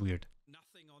don't know, that's weird.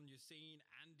 nothing on your scene,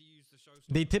 and you use the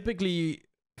showstopper. They typically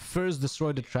first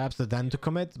destroy the traps then to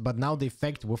commit, but now they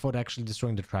faked without actually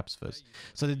destroying the traps first.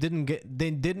 So they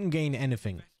didn't gain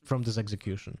anything from this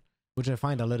execution, which I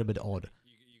find a little bit odd.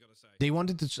 You gotta say. They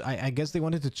wanted to I guess they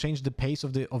wanted to change the pace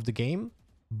of the game,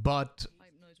 but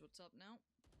Hype knows what's up now.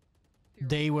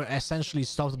 they were essentially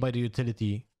stopped by the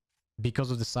utility because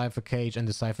of the Cypher cage and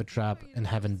the Cypher trap in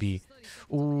Heaven B.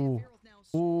 Ooh.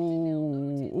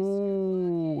 Ooh,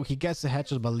 he gets the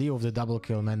headshot, but Leo with the double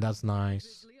kill, man, that's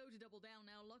nice. Leo to double down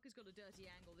now. Luck has got a dirty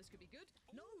angle. This could be good.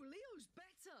 No, Leo's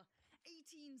better.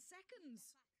 18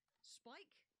 seconds.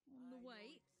 Spike on the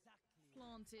way.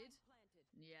 Planted.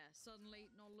 Yeah,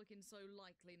 suddenly not looking so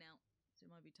likely now. So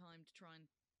it might be time to try and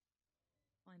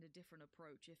find a different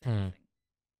approach, if anything.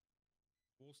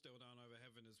 Wall still down over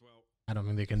Heaven as well. I don't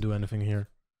think they can do anything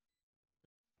here.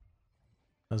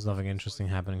 There's nothing interesting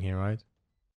happening here, right?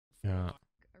 Yeah.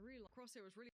 I really like Crosshair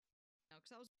was really now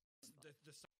because I was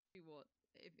The what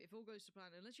if all goes to plan,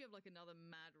 unless you have like another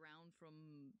mad round from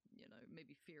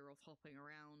maybe Fear of hopping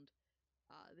around.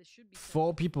 This should be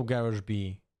 4 people Garage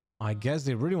B. I guess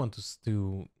they really want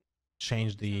to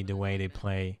change the way they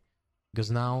play,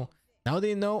 because now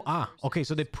they know. Okay,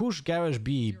 so they push Garage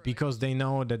B because they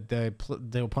know that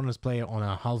the opponents play on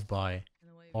a half buy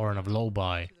or on a low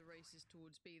buy. To the races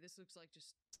towards B. This looks like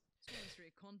just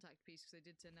a contact piece because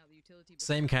they did send out the utility.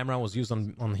 Same camera was used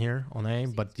on here on A,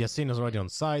 but Yassine is already on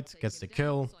site, gets the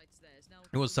kill.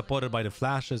 It was supported by the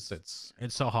flashes. It's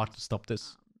so hard to stop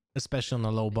this, especially on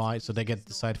a low buy. So they get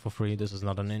the site for free. This is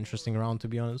not an interesting round, to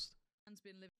be honest.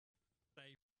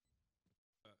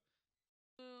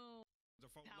 Oh,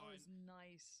 default that line. was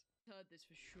nice. Heard this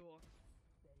for sure.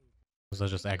 Those are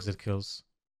just exit kills.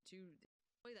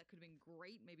 That could have been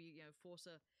great. Maybe force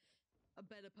a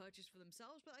better purchase for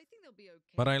themselves, but I think they'll be okay.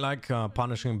 But I like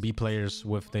punishing B players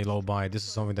with the low buy. This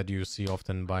is something that you see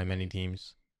often by many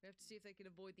teams. We have to see if they can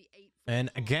avoid the 8.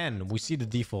 And again, we see the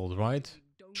default, right?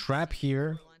 Trap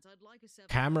here,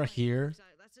 camera here,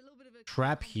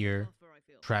 trap here,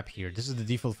 trap here. This is the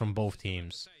default from both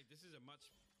teams. This is a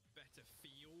much better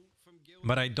feel from Guild.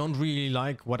 But I don't really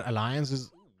like what Alliance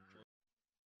is...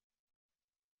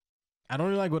 I don't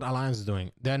really like what Alliance is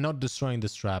doing. They're not destroying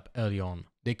this trap early on.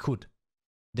 They could.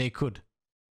 They could.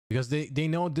 Because they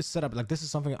know this setup. Like, this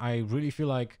is something I really feel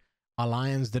like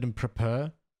Alliance didn't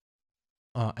prepare.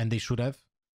 And they should have.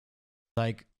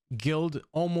 Like, Guild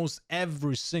almost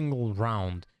every single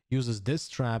round uses this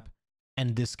trap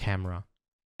and this camera.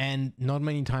 And not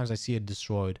many times I see it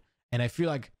destroyed. And I feel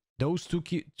like those two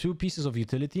pieces of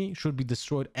utility should be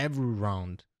destroyed every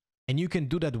round. And you can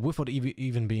do that without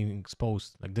even being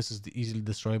exposed. Like, this is easily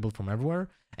destroyable from everywhere.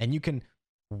 And you can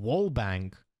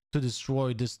wallbang to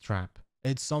destroy this trap.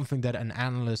 It's something that an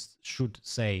analyst should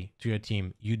say to your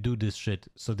team. You do this shit.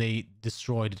 So they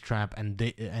destroy the trap, and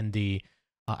the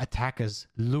attackers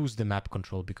lose the map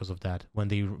control because of that when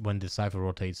the Cypher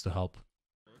rotates to help.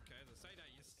 Okay, the say that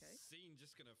you're seen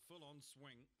just gonna full on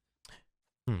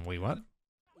swing. Wait, what?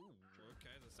 Ooh,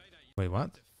 okay, the say that Wait,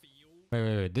 what? to feel.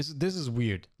 Wait. This is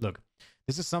weird. Look,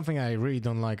 this is something I really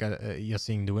don't like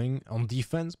Yassine doing on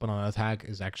defense, but on attack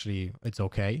is actually, it's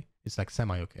okay. It's like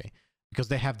semi-okay. Because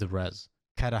they have the res.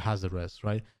 Kata has the res,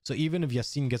 right? So even if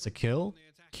Yassine gets a kill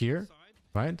here,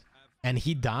 right? And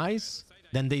he dies,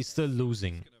 then they still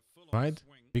losing, right?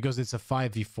 because it's a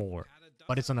 5v4.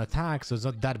 But it's an attack, so it's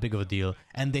not that big of a deal.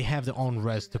 And they have their own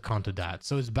res to counter that.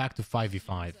 So it's back to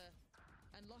 5v5.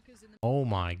 Oh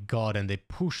my god, and they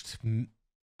pushed...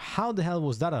 How the hell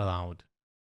was that allowed?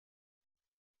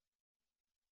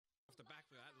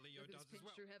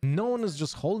 No one is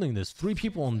just holding this. 3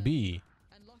 people on B.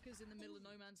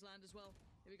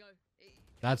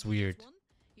 That's weird.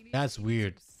 That's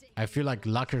weird. I feel like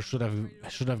Locker should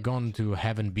have gone to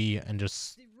Heaven B and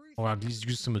just... Or at least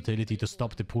use some utility to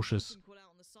stop the pushes.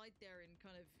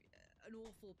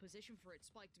 Position for its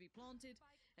spike to be planted,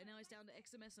 and now it's down to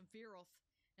XMS and Fearoth.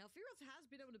 Now Fearoth has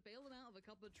been able to bail them out of a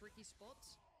couple of tricky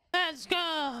spots. Let's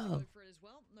go! For it as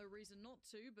well. No reason not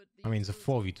to, but I mean, it's a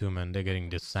 4v2, man. They're getting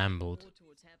disassembled.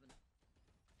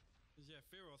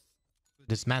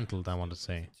 Dismantled, I want to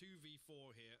say.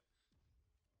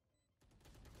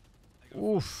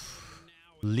 Oof.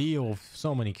 Leo,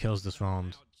 so many kills this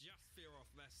round.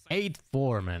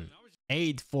 8-4, man.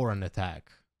 8-4 on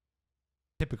attack.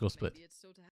 Typical split.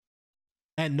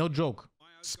 And no joke,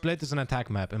 split is an attack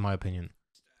map in my opinion,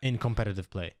 in competitive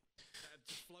play.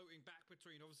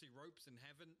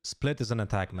 Split is an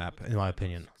attack map in my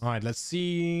opinion. Alright, let's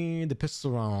see the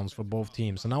pistol rounds for both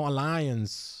teams. So now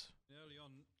Alliance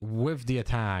with the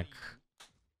attack.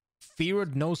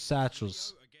 Feared no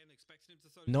satchels.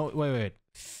 No, wait.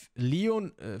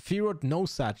 Leon, Feared no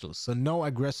satchels. So no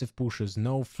aggressive pushes,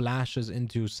 no flashes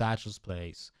into satchels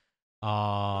plays.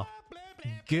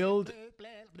 Guild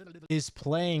is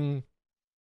playing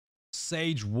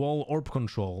Sage Wall Orb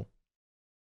Control.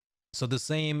 So the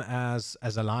same as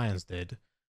Alliance did.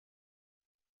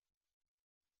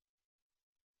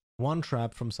 One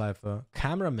trap from Cypher.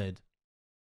 Camera mid.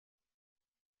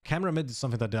 Camera mid is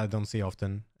something that I don't see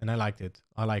often. And I liked it.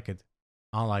 I like it.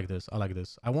 I like this. I like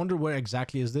this. I wonder where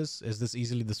exactly is this? Is this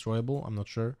easily destroyable? I'm not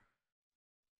sure.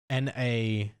 And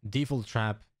a default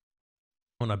trap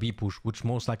on a B push, which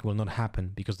most likely will not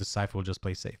happen because the Cypher will just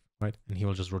play safe, right? And he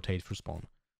will just rotate for spawn.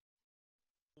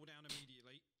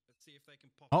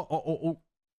 Oh.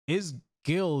 Is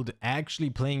Guild actually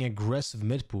playing aggressive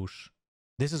mid push?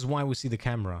 This is why we see the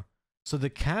camera. So the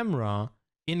camera,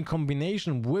 in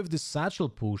combination with the satchel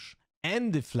push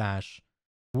and the flash,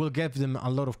 will give them a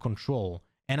lot of control.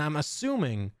 And I'm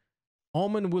assuming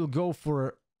Omen will go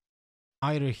for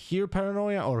either here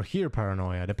paranoia or here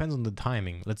paranoia. Depends on the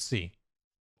timing. Let's see.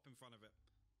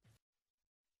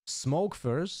 Smoke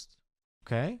first.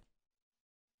 Okay.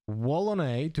 Wall on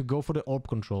A to go for the orb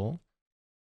control.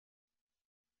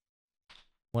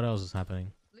 What else is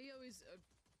happening? Leo is a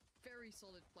very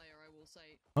solid player, I will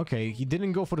say. Okay, he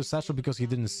didn't go for the satchel because he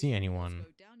didn't see anyone.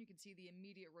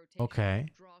 Okay.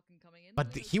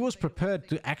 But he was prepared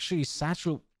to actually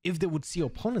satchel if they would see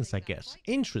opponents, I guess.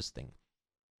 Interesting.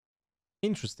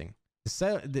 Interesting.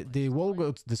 The wall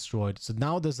got destroyed, so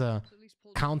now there's a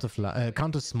counter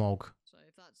smoke.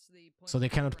 So they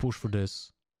cannot push for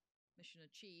this. Mission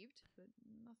achieved, but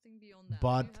nothing beyond that.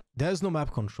 But there's no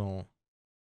map control.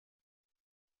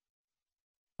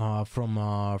 From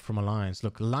Alliance.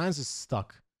 Look, Alliance is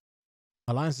stuck.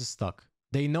 Alliance is stuck.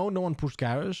 They know no one pushed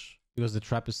Garage because the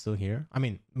trap is still here. I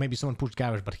mean, maybe someone pushed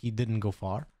Garage, but he didn't go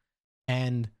far.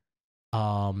 And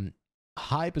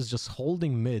Hype is just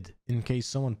holding mid in case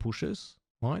someone pushes,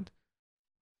 right?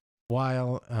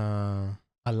 While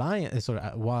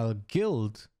while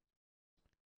Guild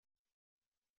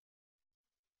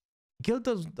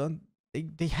does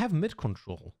they have mid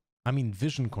control. I mean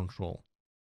vision control.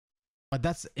 But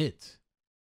that's it.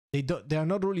 They are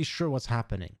not really sure what's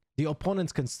happening. The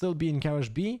opponents can still be in Garage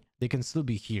B, they can still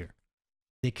be here.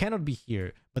 They cannot be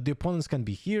here, but the opponents can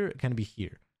be here, can be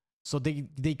here. So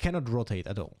they cannot rotate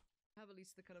at all. Have at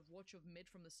least the kind of watch of mid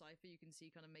from the Cypher. You can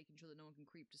see kind of making sure that no one can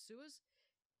creep to sewers.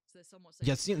 So they're somewhat safe.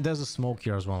 Yeah, see, there's a smoke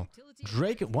here as well.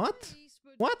 Drake, what?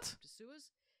 What? So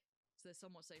they're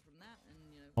somewhat safe from that, and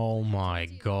you know. Oh my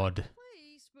god.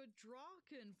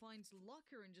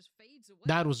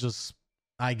 That was just,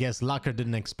 I guess Locker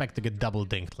didn't expect to get double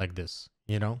dinked like this,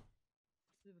 you know?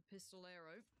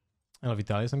 Hello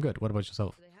Vitalis, I'm good. What about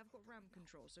yourself? They have got ramp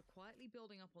control, so quietly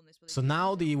building up on this. So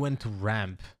now they went to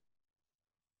ramp.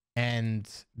 And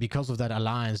because of that,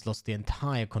 Alliance lost the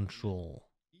entire control.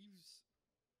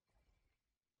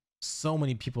 So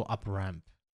many people up ramp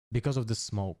because of the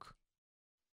smoke.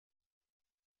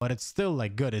 But it's still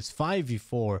like good. It's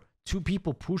 5v4. 2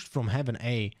 people pushed from Heaven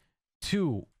A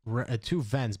to 2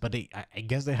 vents, but I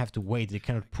guess they have to wait. They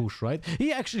cannot push, right?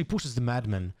 He actually pushes the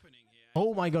Madman.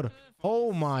 Oh my god.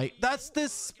 Oh my. That's the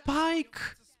spike.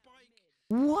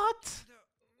 What?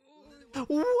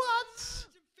 What?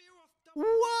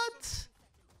 What?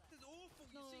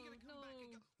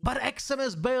 But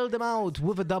XMS bailed him out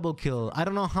with a double kill. I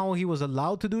don't know how he was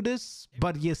allowed to do this,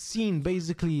 but Yassine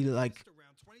basically like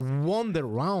won the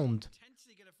round.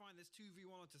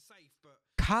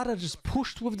 Kara just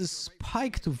pushed with the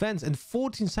spike to Vents and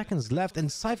 14 seconds left,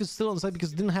 and Scythe is still on side because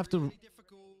he didn't have to.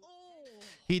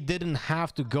 He didn't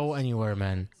have to go anywhere,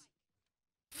 man.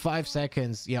 5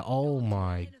 seconds. Yeah, oh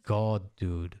my god,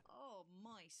 dude. Oh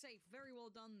my, safe. Very well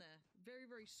done there. Very,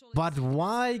 very solid. But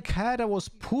why Kara was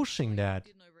pushing that?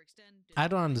 Didn't overextend, I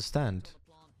don't understand.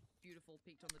 Beautiful,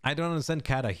 peaked on the I don't understand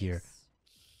Kara here.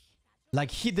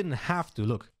 Like, he didn't have to.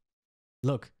 Look.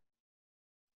 Look.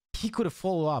 He could have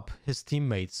followed up his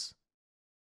teammates.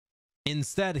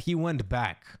 Instead, he went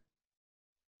back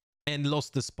and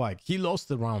lost the spike. He lost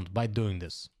the round by doing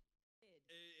this.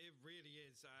 It really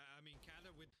is. I mean,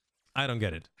 Canada with... I don't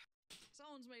get it.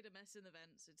 Someone's made a mess in the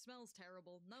vents. It smells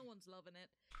terrible. No one's loving it.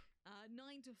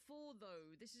 9-4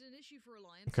 though. This is an issue for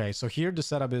Alliance. Okay, so here the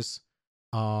setup is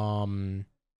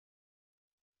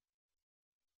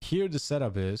here the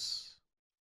setup is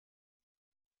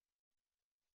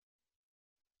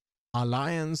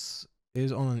Alliance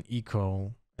is on an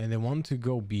eco and they want to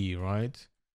go B, right?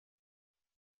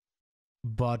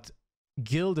 But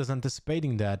Guild is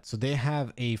anticipating that, so they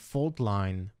have a fault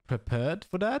line prepared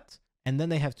for that, and then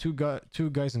they have two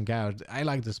guys in garage. I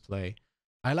like this play.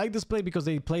 I like this play because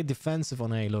they play defensive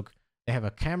on A. Look, they have a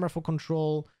camera for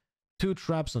control, 2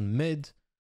 traps on mid.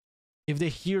 If they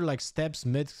hear like steps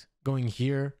mid going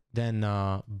here, then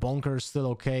Bonker is still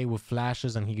okay with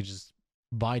flashes and he can just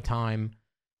buy time.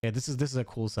 Yeah, this is a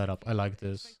cool setup. I like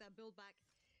this.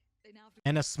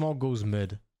 And a smoke goes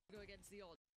mid.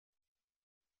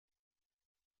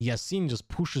 Yassine just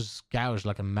pushes Gouge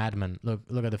like a madman.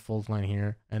 Look at the fault line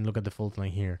here and look at the fault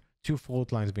line here. 2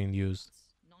 fault lines being used.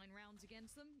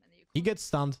 He gets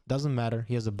stunned. Doesn't matter.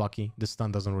 He has a Bucky. The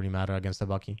stun doesn't really matter against a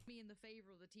Bucky.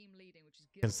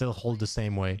 Can still hold the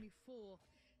same way.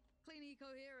 Clean eco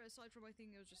here, aside from I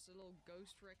think it was just a little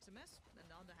ghost for XMS. And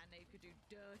the underhand nade could do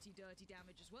dirty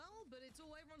damage as well. But it's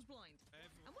all everyone's blind.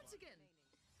 And once again,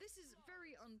 this is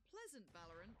very unpleasant,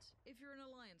 Valorant, if you're an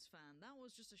Alliance fan. That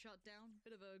was just a shutdown,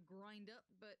 bit of a grind up,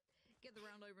 but get the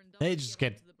round over and done. They just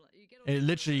get it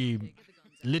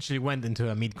literally went into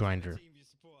a meat grinder.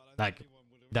 Like,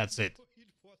 that's it.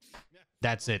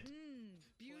 That's it.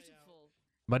 Beautiful.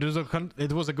 But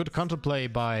it was a good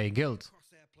counterplay by Guild.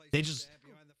 They just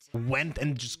went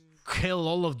and just killed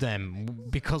all of them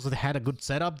because they had a good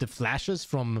setup. The flashes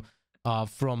from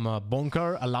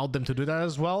Bonker allowed them to do that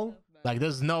as well. Like,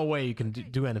 there's no way you can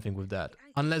do anything with that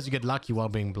unless you get lucky while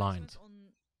being blind. On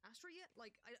Astra yet?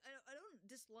 Like, I don't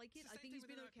dislike it. I think he's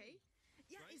been okay.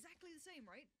 Yeah, exactly the same,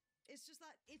 right? It's just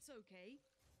that it's okay.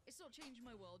 It's not changed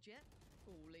my world yet.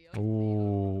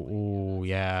 Ooh,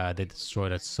 yeah, they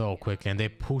destroyed it so quickly and they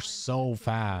push so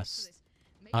fast.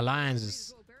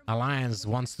 Alliance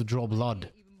wants to draw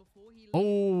blood.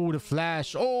 Oh, the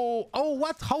flash. Oh,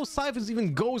 what? How Cyphers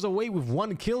even goes away with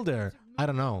 1 kill there? I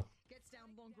don't know.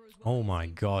 Oh my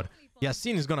god.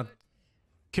 Yassine is gonna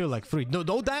kill like 3.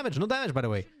 No damage, by the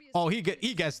way. Oh, he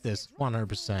gets this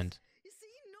 100%.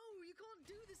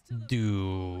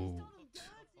 Dude.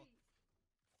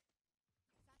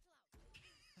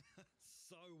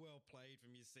 So well played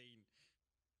from Yassine.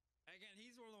 Again,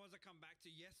 he's one of the ones that come back to.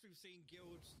 Yes, we've seen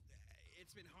guilds.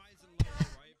 It's been highs and lows,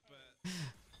 right?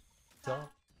 But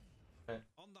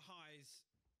on the highs,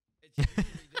 it's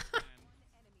usually this man.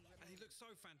 And he looks so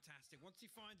fantastic. Once he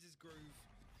finds his groove,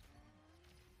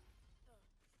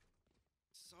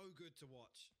 so good to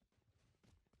watch.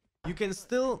 You can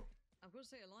still... I've got to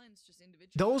say, Alliance just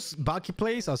individually... Those Bucky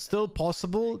plays are still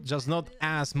possible, just not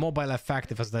as mobile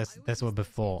effective as that's what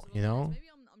before, you know? Maybe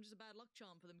I'm just a bad luck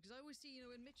charm for them, because I always see, you know,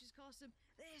 when Mitch is cast them,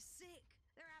 they're sick.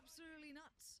 They're absolutely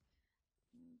nuts.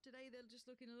 Today they're just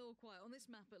looking a little quiet on this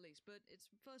map at least, but it's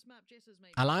first map Jess has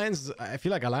made. Alliance, I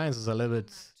feel like Alliance is a little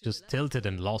bit just tilted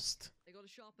and lost.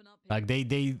 Like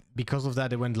they because of that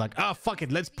they went like, ah, fuck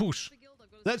it, let's push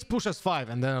us 5,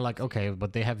 and then they're like, okay,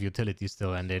 but they have utility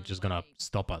still and they're just gonna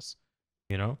stop us,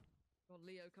 you know?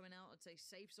 Leo coming out, I'd say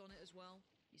Safe's on it as well.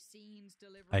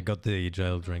 I got the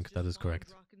jail drink, that is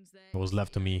correct. It was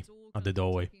left to me at the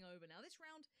doorway. Now this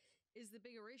round is the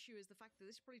bigger issue, is the fact that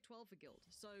this is probably 12 for Guild,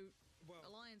 so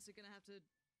Alliance are gonna have to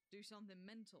do something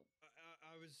mental.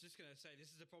 I was just going to say, this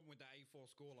is the problem with that A4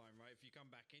 scoreline, right? If you come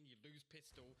back in, you lose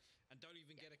pistol and don't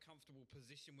even get a comfortable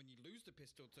position when you lose the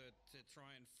pistol to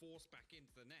try and force back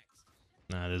into the next.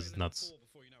 Nah, this is nuts.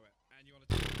 Before you know it, and you want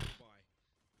to take it by.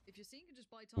 If you're seeing,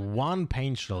 just buy time. 1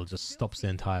 paint shell just stops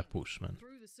the entire push, man.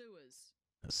 Through the sewers.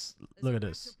 Look at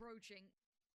this.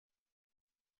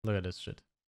 Look at this shit.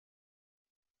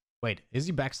 Wait, is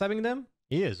he backstabbing them?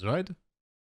 He is, right?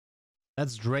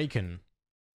 That's Draken.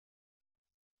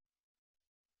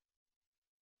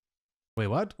 Wait,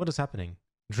 what? What is happening?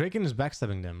 Draken is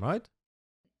backstabbing them, right?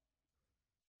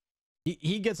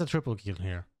 He gets a triple kill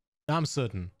here. I'm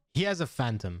certain. He has a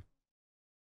Phantom.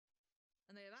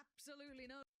 And they have absolutely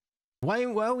no Why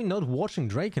are we not watching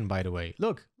Draken, by the way?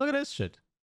 Look at this shit.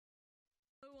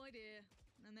 idea.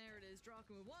 And there it is.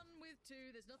 Draken with 1, with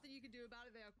 2. There's nothing you can do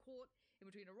about it. They are caught in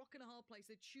between a rock and a hard place.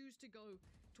 They choose to go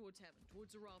towards heaven,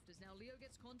 towards the rafters. Now Leo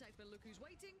gets contact, but look who's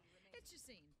waiting. It's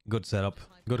Yassine. Good setup.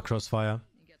 Good crossfire.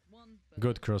 You get one, but,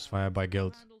 Good crossfire by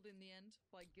Guild. handled in the end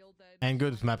by Guild there. And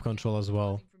good map control as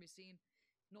well. From Yassine,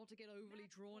 not to get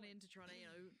overly drawn in to try to,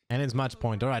 And it's match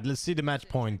point. Alright, let's see the match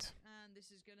point. And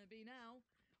this is going to be now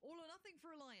all or nothing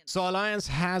for Alliance. So Alliance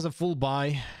has a full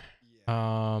buy.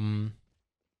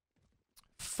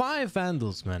 5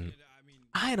 Vandals, man.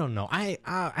 I don't know. I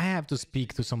have to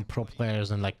speak to some pro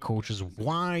players and like coaches.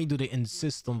 Why do they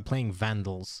insist on playing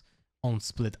Vandals on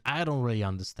split? I don't really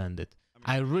understand it.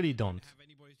 I really don't.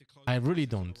 I really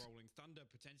don't.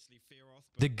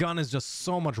 The gun is just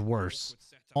so much worse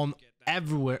on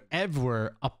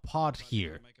everywhere apart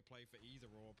here.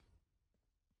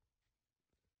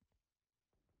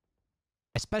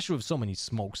 Especially with so many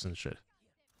smokes and shit.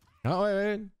 Oh,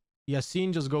 wait.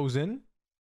 Yassine just goes in.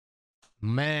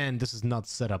 Man, this is not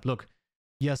set up. Look,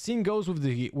 Yassine goes with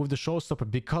the showstopper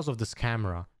because of this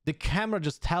camera. The camera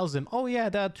just tells him, oh yeah,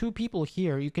 there are 2 people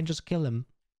here. You can just kill him.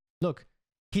 Look,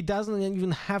 he doesn't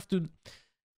even have to...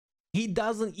 He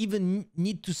doesn't even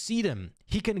need to see them.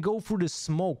 He can go through the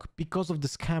smoke because of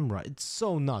this camera. It's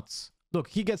so nuts. Look,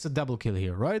 he gets a double kill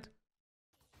here, right?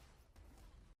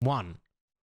 1.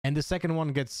 And the second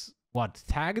one gets, what,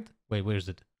 tagged? Wait, where is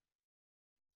it?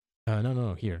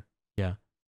 No, here. Yeah.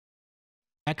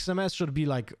 XMS should be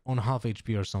like on half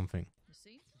HP or something.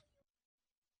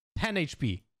 10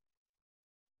 HP.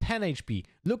 10 HP.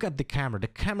 Look at the camera. The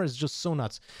camera is just so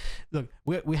nuts. Look,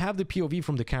 we have the POV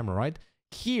from the camera, right?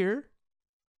 Here,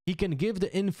 he can give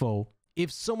the info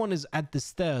if someone is at the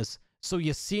stairs, so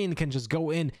Yassine can just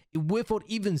go in without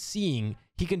even seeing.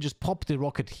 He can just pop the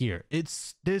rocket here.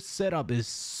 This setup is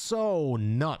so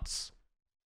nuts.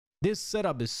 This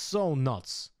setup is so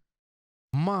nuts.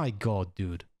 My god,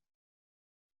 dude.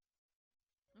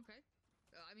 Okay.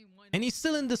 I mean, why not? And he's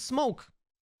still in the smoke.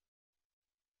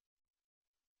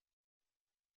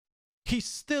 He's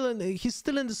still in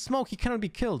the smoke. He cannot be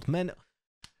killed, man.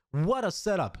 What a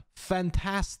setup.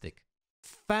 Fantastic.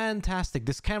 Fantastic.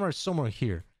 This camera is somewhere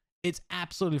here. It's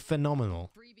absolutely phenomenal.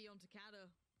 Freebie onto Kata.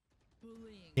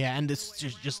 Bullying. Yeah, and it's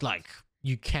just like,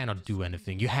 you cannot do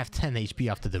anything. You have 10 HP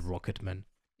after the rocket, man.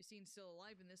 Yassine's still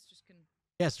alive and this just can...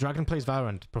 Yes, Dragon plays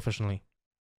Valorant professionally.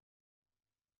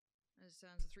 As it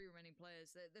sounds, the 3 remaining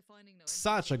players, they're finding no...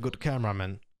 Such a good camera,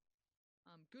 man.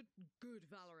 Good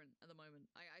Valorant at the moment.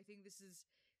 I think this is...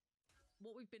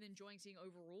 What we've been enjoying seeing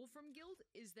overall from Guild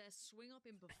is their swing up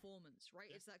in performance, right?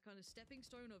 It's that kind of stepping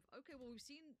stone of, okay, well, we've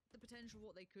seen the potential of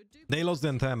what they could do. They lost the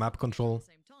entire map control. At the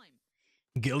same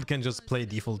time. Guild can just play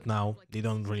default now. They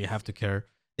don't really have to care.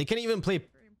 They can even play,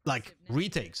 like,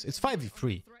 retakes. It's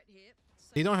 5v3.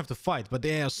 They don't have to fight, but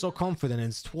they are so confident.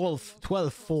 It's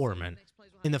 12-4, man.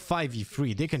 In the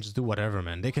 5v3, they can just do whatever,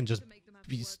 man. They can just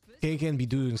be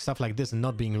doing stuff like this and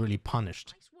not being really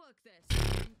punished.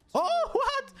 Oh, what?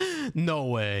 No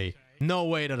way. No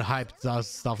way that Hype does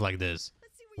stuff like this.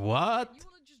 What?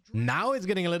 Now it's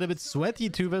getting a little bit sweaty.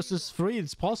 2 versus 3.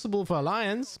 It's possible for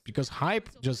Alliance because Hype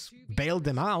just bailed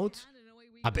them out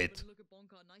a bit.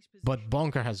 But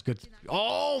Bonker has good...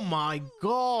 Oh my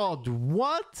god.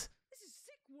 What?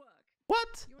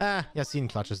 What? Yassine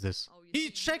clutches this. He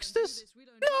checks this?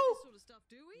 No.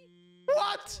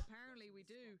 What?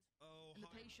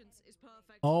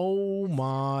 Oh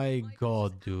my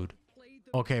god, dude.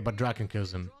 Okay, but Draken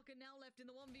kills him.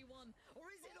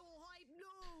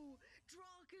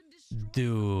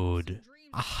 Dude.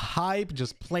 Hype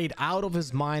just played out of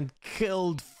his mind.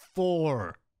 Killed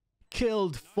 4.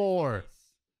 Killed 4.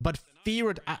 But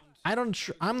Feared...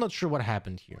 I'm not sure what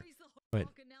happened here. Wait.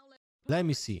 Let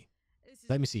me see.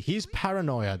 Let me see. He's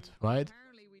paranoid, right?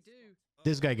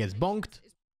 This guy gets bonked.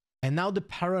 And now the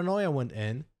paranoia went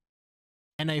in.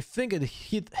 And I think it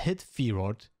hit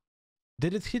Feared.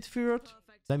 Did it hit Feared?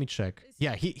 Let me check.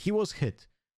 Yeah, he was hit.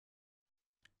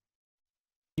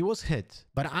 He was hit.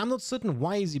 But I'm not certain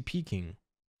why is he peeking.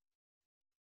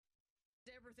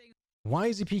 Why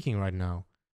is he peeking right now?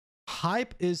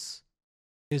 Hype is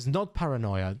not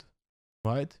paranoid,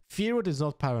 right? Feared is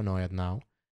not paranoid now.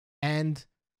 And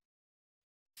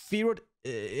Feared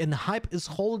and Hype is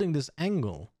holding this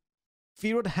angle.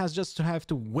 Feared has just to have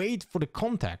to wait for the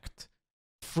contact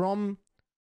from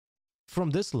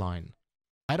from this line.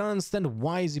 I don't understand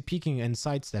why is he peeking and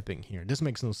sidestepping here. This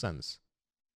makes no sense.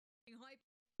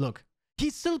 Look,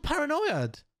 he's still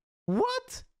paranoid.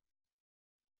 What?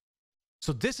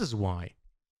 So this is why.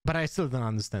 But I still don't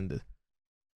understand it.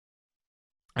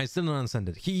 I still don't understand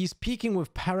it. He's peeking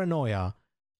with paranoia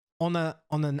on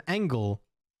an angle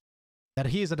that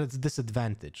he is at a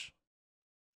disadvantage.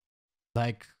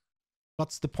 Like,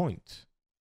 what's the point?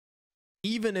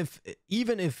 Even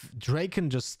if Draken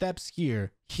just steps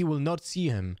here, he will not see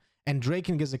him, and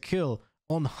Draken gets a kill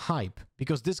on hype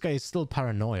because this guy is still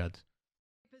paranoid.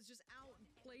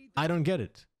 I don't get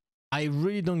it. I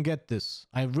really don't get this.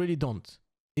 I really don't.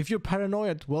 If you're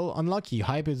paranoid, well, unlucky.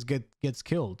 Hype gets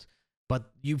killed,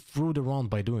 but you threw the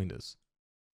round by doing this.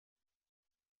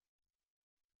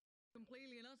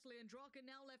 Completely and utterly, and Draken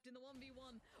now left in the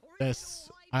 1v1. This,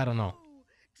 I don't know.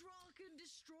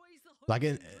 Like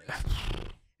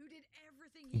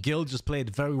Guild just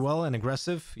played very well and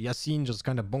aggressive. Yasin just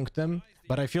kind of bonked them,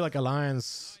 but I feel like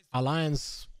Alliance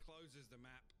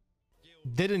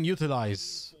didn't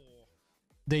utilize.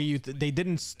 They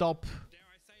didn't stop.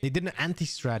 They didn't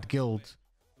anti-strat Guild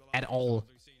at all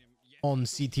on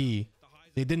CT.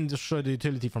 They didn't destroy the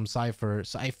utility from Cypher.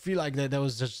 So I feel like that there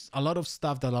was just a lot of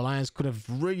stuff that Alliance could have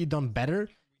really done better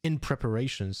in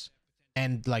preparations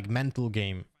and like mental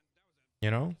game,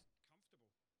 you know?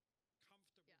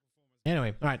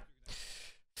 Anyway, all right.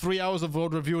 3 hours of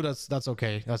VoD review, that's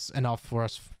okay. That's enough for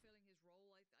us